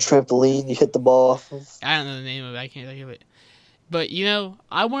little trampoline you hit the ball off of. I don't know the name of it. I can't think of it. But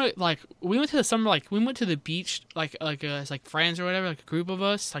I want to we went to the summer we went to the beach as friends or whatever, like a group of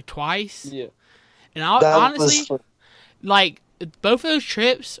us twice. Yeah. And honestly, both of those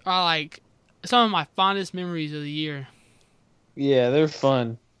trips are some of my fondest memories of the year. Yeah, they're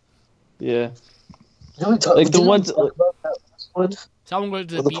fun. Yeah. Like the ones. So I'm going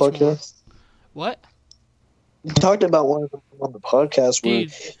to the beach podcast. more. What? You talked about one of them on the podcast where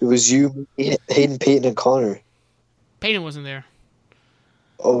it was you, Hayden, Peyton, and Connor. Peyton wasn't there.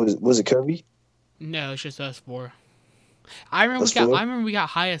 Oh, was it Kirby? No, it's just us four. I remember we got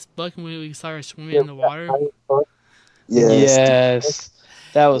high as fuck when we started swimming in the water. Yes.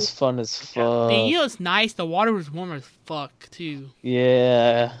 That was fun as fuck. Dude, it's nice. The water was warm as fuck too.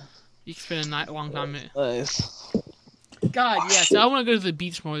 Yeah. You can spend a long time in it. Nice. God, yeah. So I want to go to the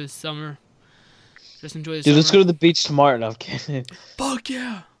beach more this summer. Just enjoy the Dude, let's go to the beach tomorrow. No, I'm kidding. Fuck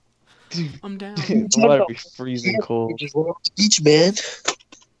yeah. Dude, I'm down. The water be freezing cold. Just go to the beach, man.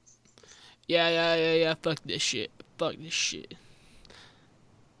 Yeah. Fuck this shit.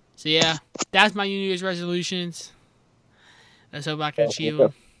 So yeah, that's my New Year's resolutions. Let's hope I can achieve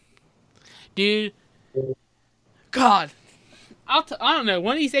them. Dude, God, I don't know.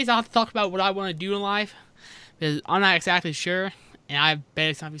 One of these days I'll have to talk about what I want to do in life. Because I'm not exactly sure. And I bet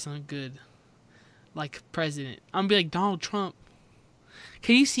it's not be something good. Like president. I'm going to be like Donald Trump.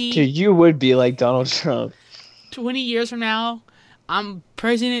 Can you see? Dude, you would be like Donald Trump. 20 years from now, I'm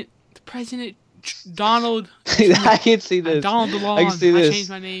President Donald. I can see this. Donald DeLong. I can see this. I changed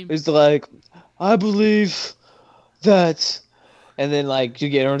my name. It's like, I believe that. And then, you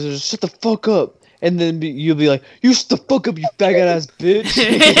get on, just shut the fuck up. And then you'll be like, you shut the fuck up, you faggot ass bitch.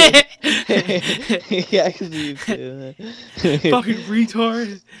 Yeah, I can see you saying that. Fucking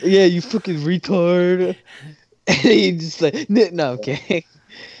retard. Yeah, you fucking retard. And then you just like, no, okay.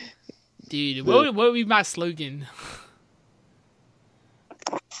 Dude, what would be my slogan?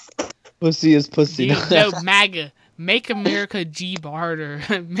 Pussy is pussy. Dude, no, MAGA. Make America Jeep harder.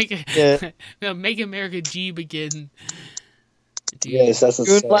 Make America Jeep again. Dude. Yes, that's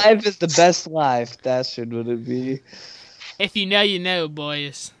Good life is the best life. That should what it be. If you know, you know,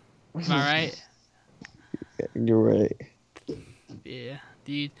 boys. Am I right? You're right. Yeah,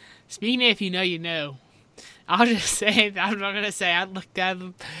 dude. Speaking of if you know, you know. I'll just say, I'm not going to say I looked at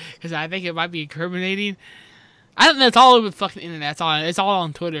them because I think it might be incriminating. I don't know, it's all over the fucking internet. It's all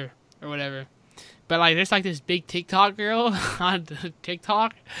on Twitter or whatever. But, there's, this big TikTok girl on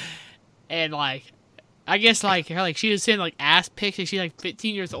TikTok. And, I guess, her, she was sending, ass pics and she's,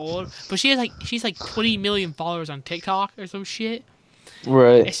 15 years old. But she's 20 million followers on TikTok or some shit.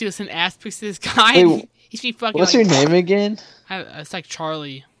 Right. And she was sending ass pics to this guy. Wait, what's her name again? It's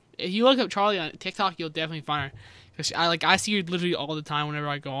Charlie. If you look up Charlie on TikTok, you'll definitely find her. Cause I see her literally all the time whenever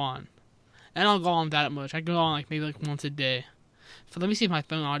I go on. And I don't go on that much. I go on maybe once a day. So let me see if my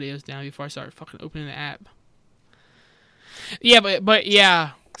phone audio is down before I start fucking opening the app. Yeah, but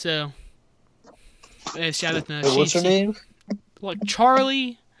yeah. So shout out to what's her name?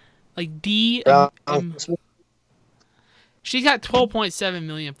 Charlie, D. She's got 12.7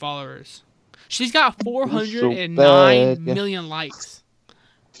 million followers. She's got 409 million likes.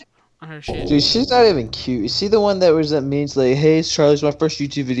 On her shit. Dude, she's not even cute. You see the one that means hey, it's Charlie's my first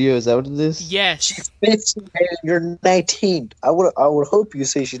YouTube video. Is that what it is? Yes. She's 15 and you're 19. I would hope you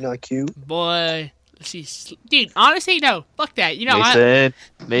say she's not cute. Boy, dude. Honestly, no. Fuck that.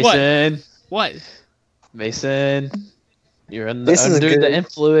 Mason. What? Mason. You're under the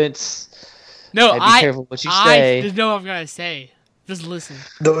influence. No, be careful what you say. There's no I'm gonna say. Just listen.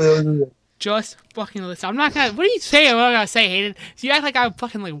 No. Just fucking listen. I'm not gonna. What are you saying? What am I gonna say, Hayden? So you act like I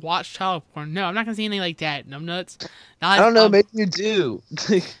fucking watch child porn. No, I'm not gonna say anything like that. Numbnuts. I don't know. Maybe you do.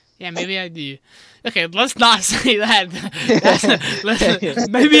 Yeah, maybe I do. Okay, let's not say that.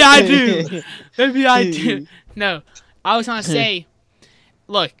 Maybe I do. Maybe I do. No, I was gonna say.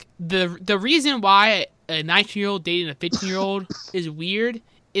 Look, the reason why a 19-year-old dating a 15-year-old is weird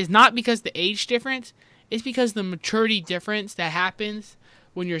is not because the age difference. It's because the maturity difference that happens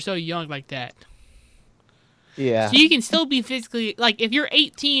when you're so young like that. Yeah. So you can still be physically... if you're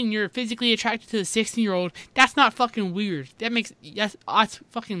 18, you're physically attracted to a 16-year-old, that's not fucking weird. That's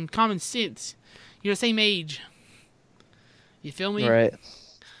fucking common sense. You're the same age. You feel me? Right.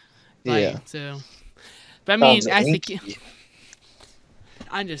 Yeah. So... But I mean, as the kid...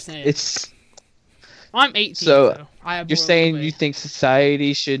 I'm just saying. I'm 18, so you're saying you think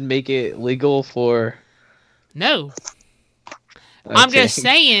society should make it legal for... No. Okay. I'm just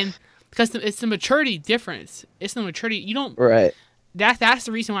saying, Because it's the maturity difference. It's the maturity. You don't. Right. That's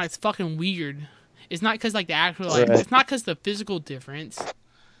the reason why it's fucking weird. It's not because like the actual like. Right. It's not because the physical difference.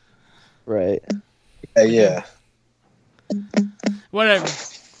 Right. Yeah. Whatever.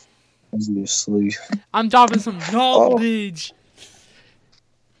 Obviously. I'm dropping some knowledge.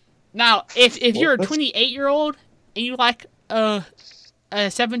 Now, if you're a What? 28-year-old and you like a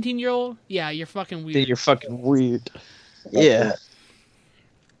 17-year-old, yeah, you're fucking weird. Then you're fucking weird. Yeah.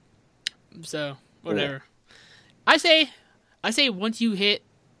 So whatever. I say once you hit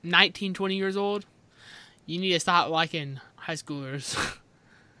 19, 20 years old, you need to stop liking high schoolers.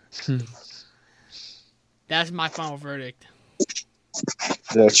 That's my final verdict.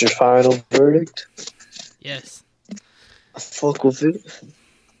 That's your final verdict? Yes. I fuck with it.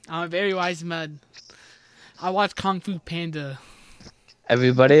 I'm a very wise man. I watch Kung Fu Panda.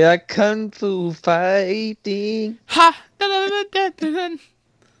 Everybody like kung fu fighting. Ha! Dun, dun, dun, dun, dun, dun.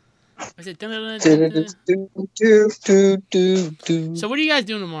 I said, dun, dun, dun, dun, dun. So what are you guys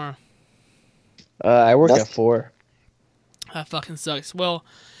doing tomorrow? I work Nothing. at 4. That fucking sucks. Well,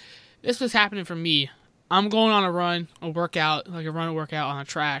 this was happening for me. I'm going on a workout on a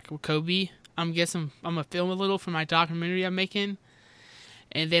track with Kobe. I'm gonna film a little for my documentary I'm making,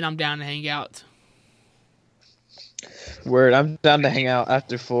 and then I'm down to hang out. Word, I'm down to hang out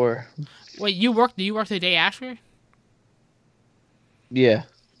after 4. Wait, you work? Do you work the day after? Yeah.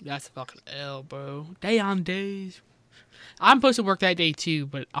 That's a fucking L, bro. Day on days. I'm supposed to work that day too,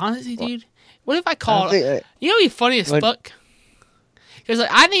 but honestly, dude, what if I called? You know, what'd be funny as fuck. Because like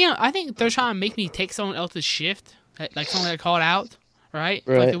I think they're trying to make me take someone else's shift, like someone that called out, right?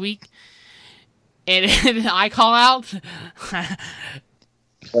 For like the week, and then I call out.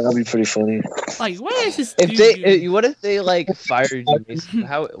 That'd be pretty funny. Like, what is this? What if they like fired you? Mason?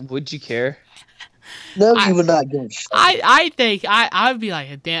 How would you care? No, you would not get shit. I think I would be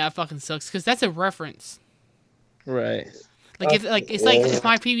like, damn, that fucking sucks, because that's a reference. Right. Like if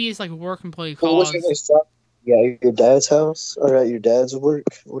my previous like work employee calls. Yeah, at your dad's house or at your dad's work,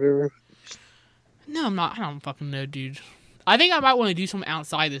 whatever. No, I'm not. I don't fucking know, dude. I think I might want to do something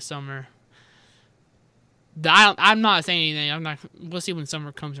outside this summer. I'm not saying anything. We'll see when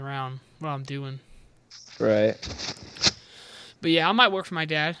summer comes around what I'm doing. Right. But yeah, I might work for my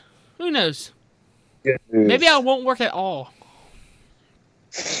dad. Who knows? Good Maybe I won't work at all.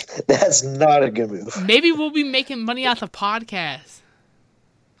 That's not a good move. Maybe we'll be making money off the podcast.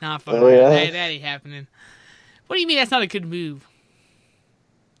 Nah, fuck Oh, yeah? that ain't happening. What do you mean that's not a good move?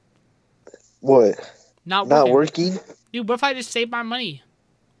 What? Not Not working. working? Dude, what if I just save my money?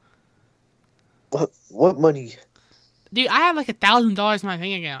 What money? Dude, I have like $1,000 in my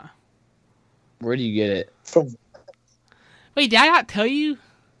bank account. Where do you get it? From Wait, did I not tell you?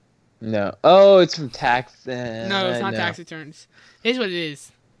 No. Oh, it's from tax. No, it's not tax returns. Here's what it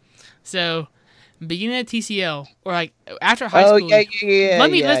is. So, beginning at TCL, or like after high school. Yeah.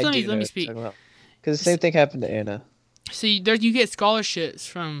 Let me speak. Because the same thing happened to Anna. So you get scholarships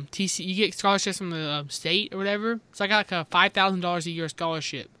from TC. You get scholarships from the state or whatever. So I got like a $5,000 a year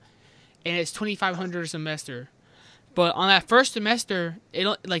scholarship, and it's $2,500 a semester. But on that first semester,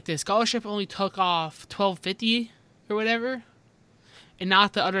 the scholarship only took off $1,250 or whatever, and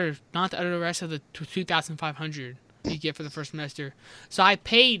not the other rest of the $2,500 you get for the first semester. So I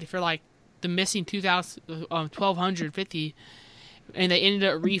paid for like the missing $1,250, and they ended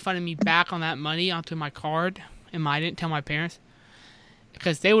up refunding me back on that money onto my card. And I didn't tell my parents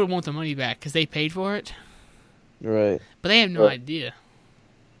because they would want the money back because they paid for it. Right. But they have no idea.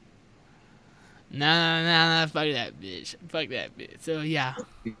 Nah, fuck that bitch. So yeah,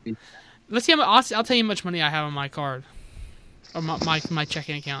 let's see. I'll tell you how much money I have on my card, or my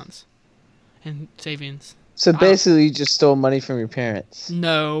checking accounts, and savings. So basically, you just stole money from your parents.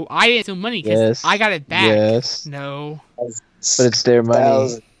 No, I didn't steal money because I got it back. Yes. No. But it's their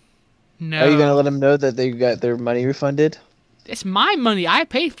money. No. Are you gonna let them know that they got their money refunded? It's my money. I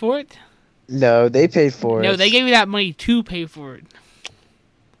paid for it. No, they paid for it. No, they gave me that money to pay for it.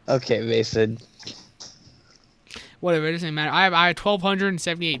 Okay, Mason. Whatever, it doesn't matter. I have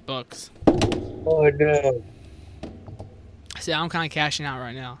 $1,278. Oh no. So I'm kind of cashing out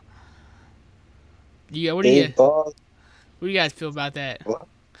right now. What do you guys feel about that? What?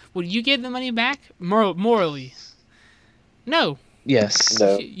 Would you give the money back morally? No. Yes.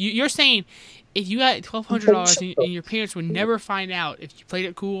 No. You're saying if you got $1,200 and your parents would never find out if you played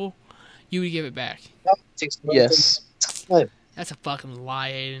it cool, you would give it back. Yes. That's a fucking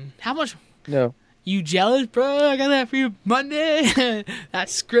lie, Aiden. How much? No. You jealous, bro? I got that for you Monday.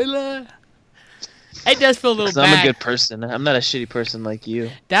 That's Skrilla. It does feel a little bad. I'm a good person. I'm not a shitty person like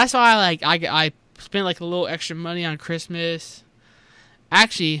you. That's why I spent like a little extra money on Christmas.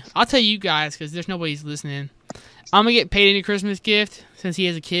 Actually, I'll tell you guys because there's nobody's listening. I'm gonna get paid any Christmas gift since he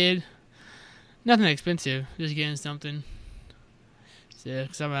has a kid. Nothing expensive, just getting something. So,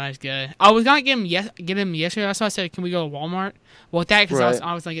 cause I'm a nice guy. I was gonna get him yesterday. That's why I said, "Can we go to Walmart?" Well, with that, because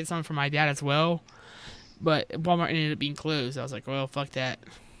I was gonna get something for my dad as well. But Walmart ended up being closed. I was like, "Well, fuck that."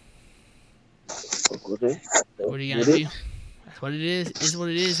 What are you gonna do? That's what it is. Is what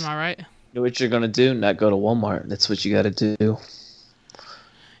it is. Am I right? You know what you're gonna do? Not go to Walmart. That's what you gotta do.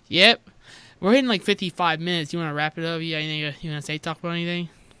 Yep. We're hitting like 55 minutes. You want to wrap it up? You want to talk about anything?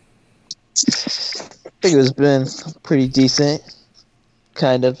 I think it's been pretty decent.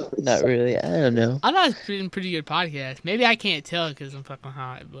 Kind of. Not really. I don't know. I thought it's been a pretty good podcast. Maybe I can't tell because I'm fucking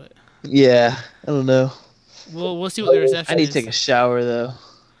hot, but... Yeah, I don't know. We'll see what the reception is. I need to take a shower, though.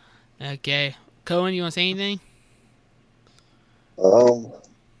 Okay. Cohen, you want to say anything?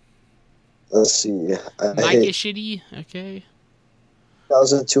 Let's see. Mic is shitty. Okay.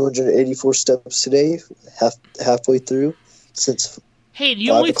 1,284 steps today, halfway through since. Hey,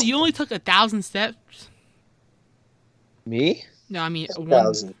 you only took 1,000 steps? Me? No, I mean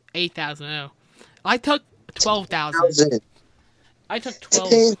 8,000. 8,000. Oh, I took 12,000. I took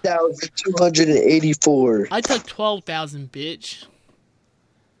 10,284. I took 12,000, bitch.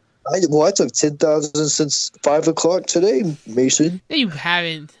 I took 10,000 since 5 o'clock today, Mason. No, you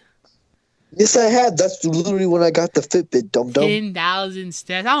haven't. Yes, I had. That's literally when I got the Fitbit, dum dum. 10,000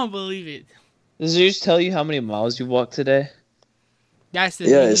 steps. I don't believe it. Does it just tell you how many miles you walked today? That's the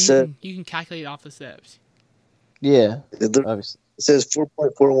Yeah, thing. it said. You can calculate off the steps. Yeah, It obviously. says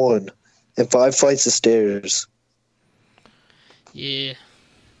 4.41 and 5 flights of stairs. Yeah.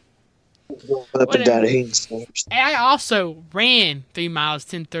 Going up and down Haynes stairs. And I also ran 3 miles,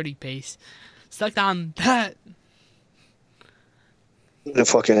 10:30 pace. Sucked on that. I'm gonna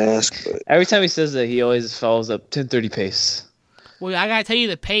fucking ask, but Every time he says that, he always follows up 10:30 pace. Well, I gotta tell you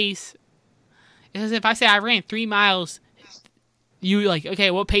the pace. Because if I say I ran 3 miles, you like,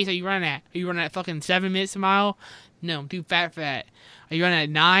 okay, what pace are you running at? Are you running at fucking 7 minutes a mile? No, I'm too fat for that. Are you running at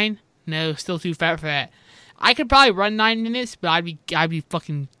 9? No, still too fat for that. I could probably run 9 minutes, but I'd be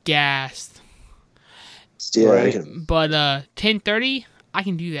fucking gassed. yeah, Right. But 10:30, I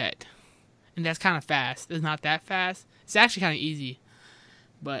can do that, and that's kind of fast. It's not that fast. It's actually kind of easy,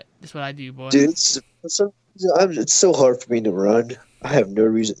 but that's what I do, boy. dude, it's so hard for me to run. I have no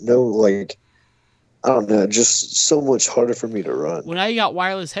reason, I don't know, just so much harder for me to run. Well, now you got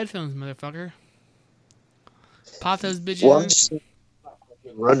wireless headphones, motherfucker. Pop those bitches Well, in. I'm just not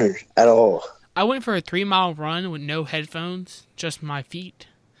a runner at all. I went for a 3-mile run with no headphones, just my feet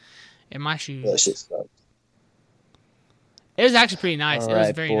and my shoes. That shit sucks. It was actually pretty nice. All It was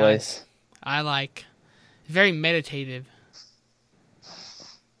right, very boys. nice. I like very meditative.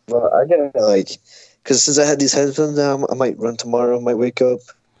 Well, I gotta because since I had these headphones now, I might run tomorrow. I might wake up,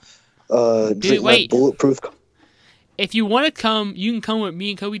 drink my wait. bulletproof. If you want to come, you can come with me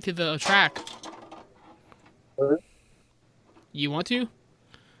and Kobe to the track. What? You want to?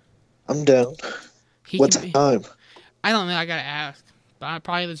 I'm down. He What can be- time? I don't know. I gotta ask, but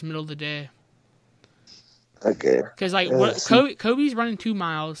probably this middle of the day. Okay. Cause like Yeah, what see. Kobe's running 2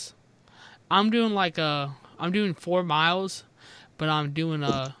 miles. I'm doing I'm doing 4 miles, but I'm doing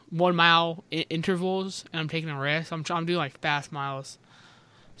 1 mile intervals and I'm taking a rest. I'm doing like fast miles.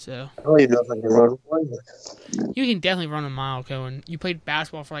 So I don't even know if I can run one. you can definitely run a mile, Cohen. You played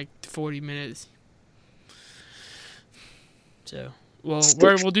basketball for like 40 minutes. So we'll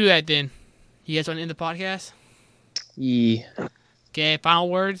do that then. You guys want to end the podcast? Yeah. Okay, final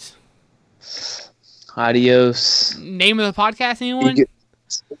words. Adios. Name of the podcast, anyone?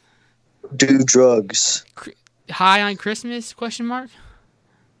 Do drugs. High on Christmas? Question mark.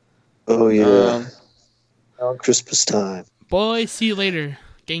 Oh yeah. On Christmas time. Boys, see you later.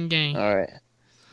 Gang gang. All right.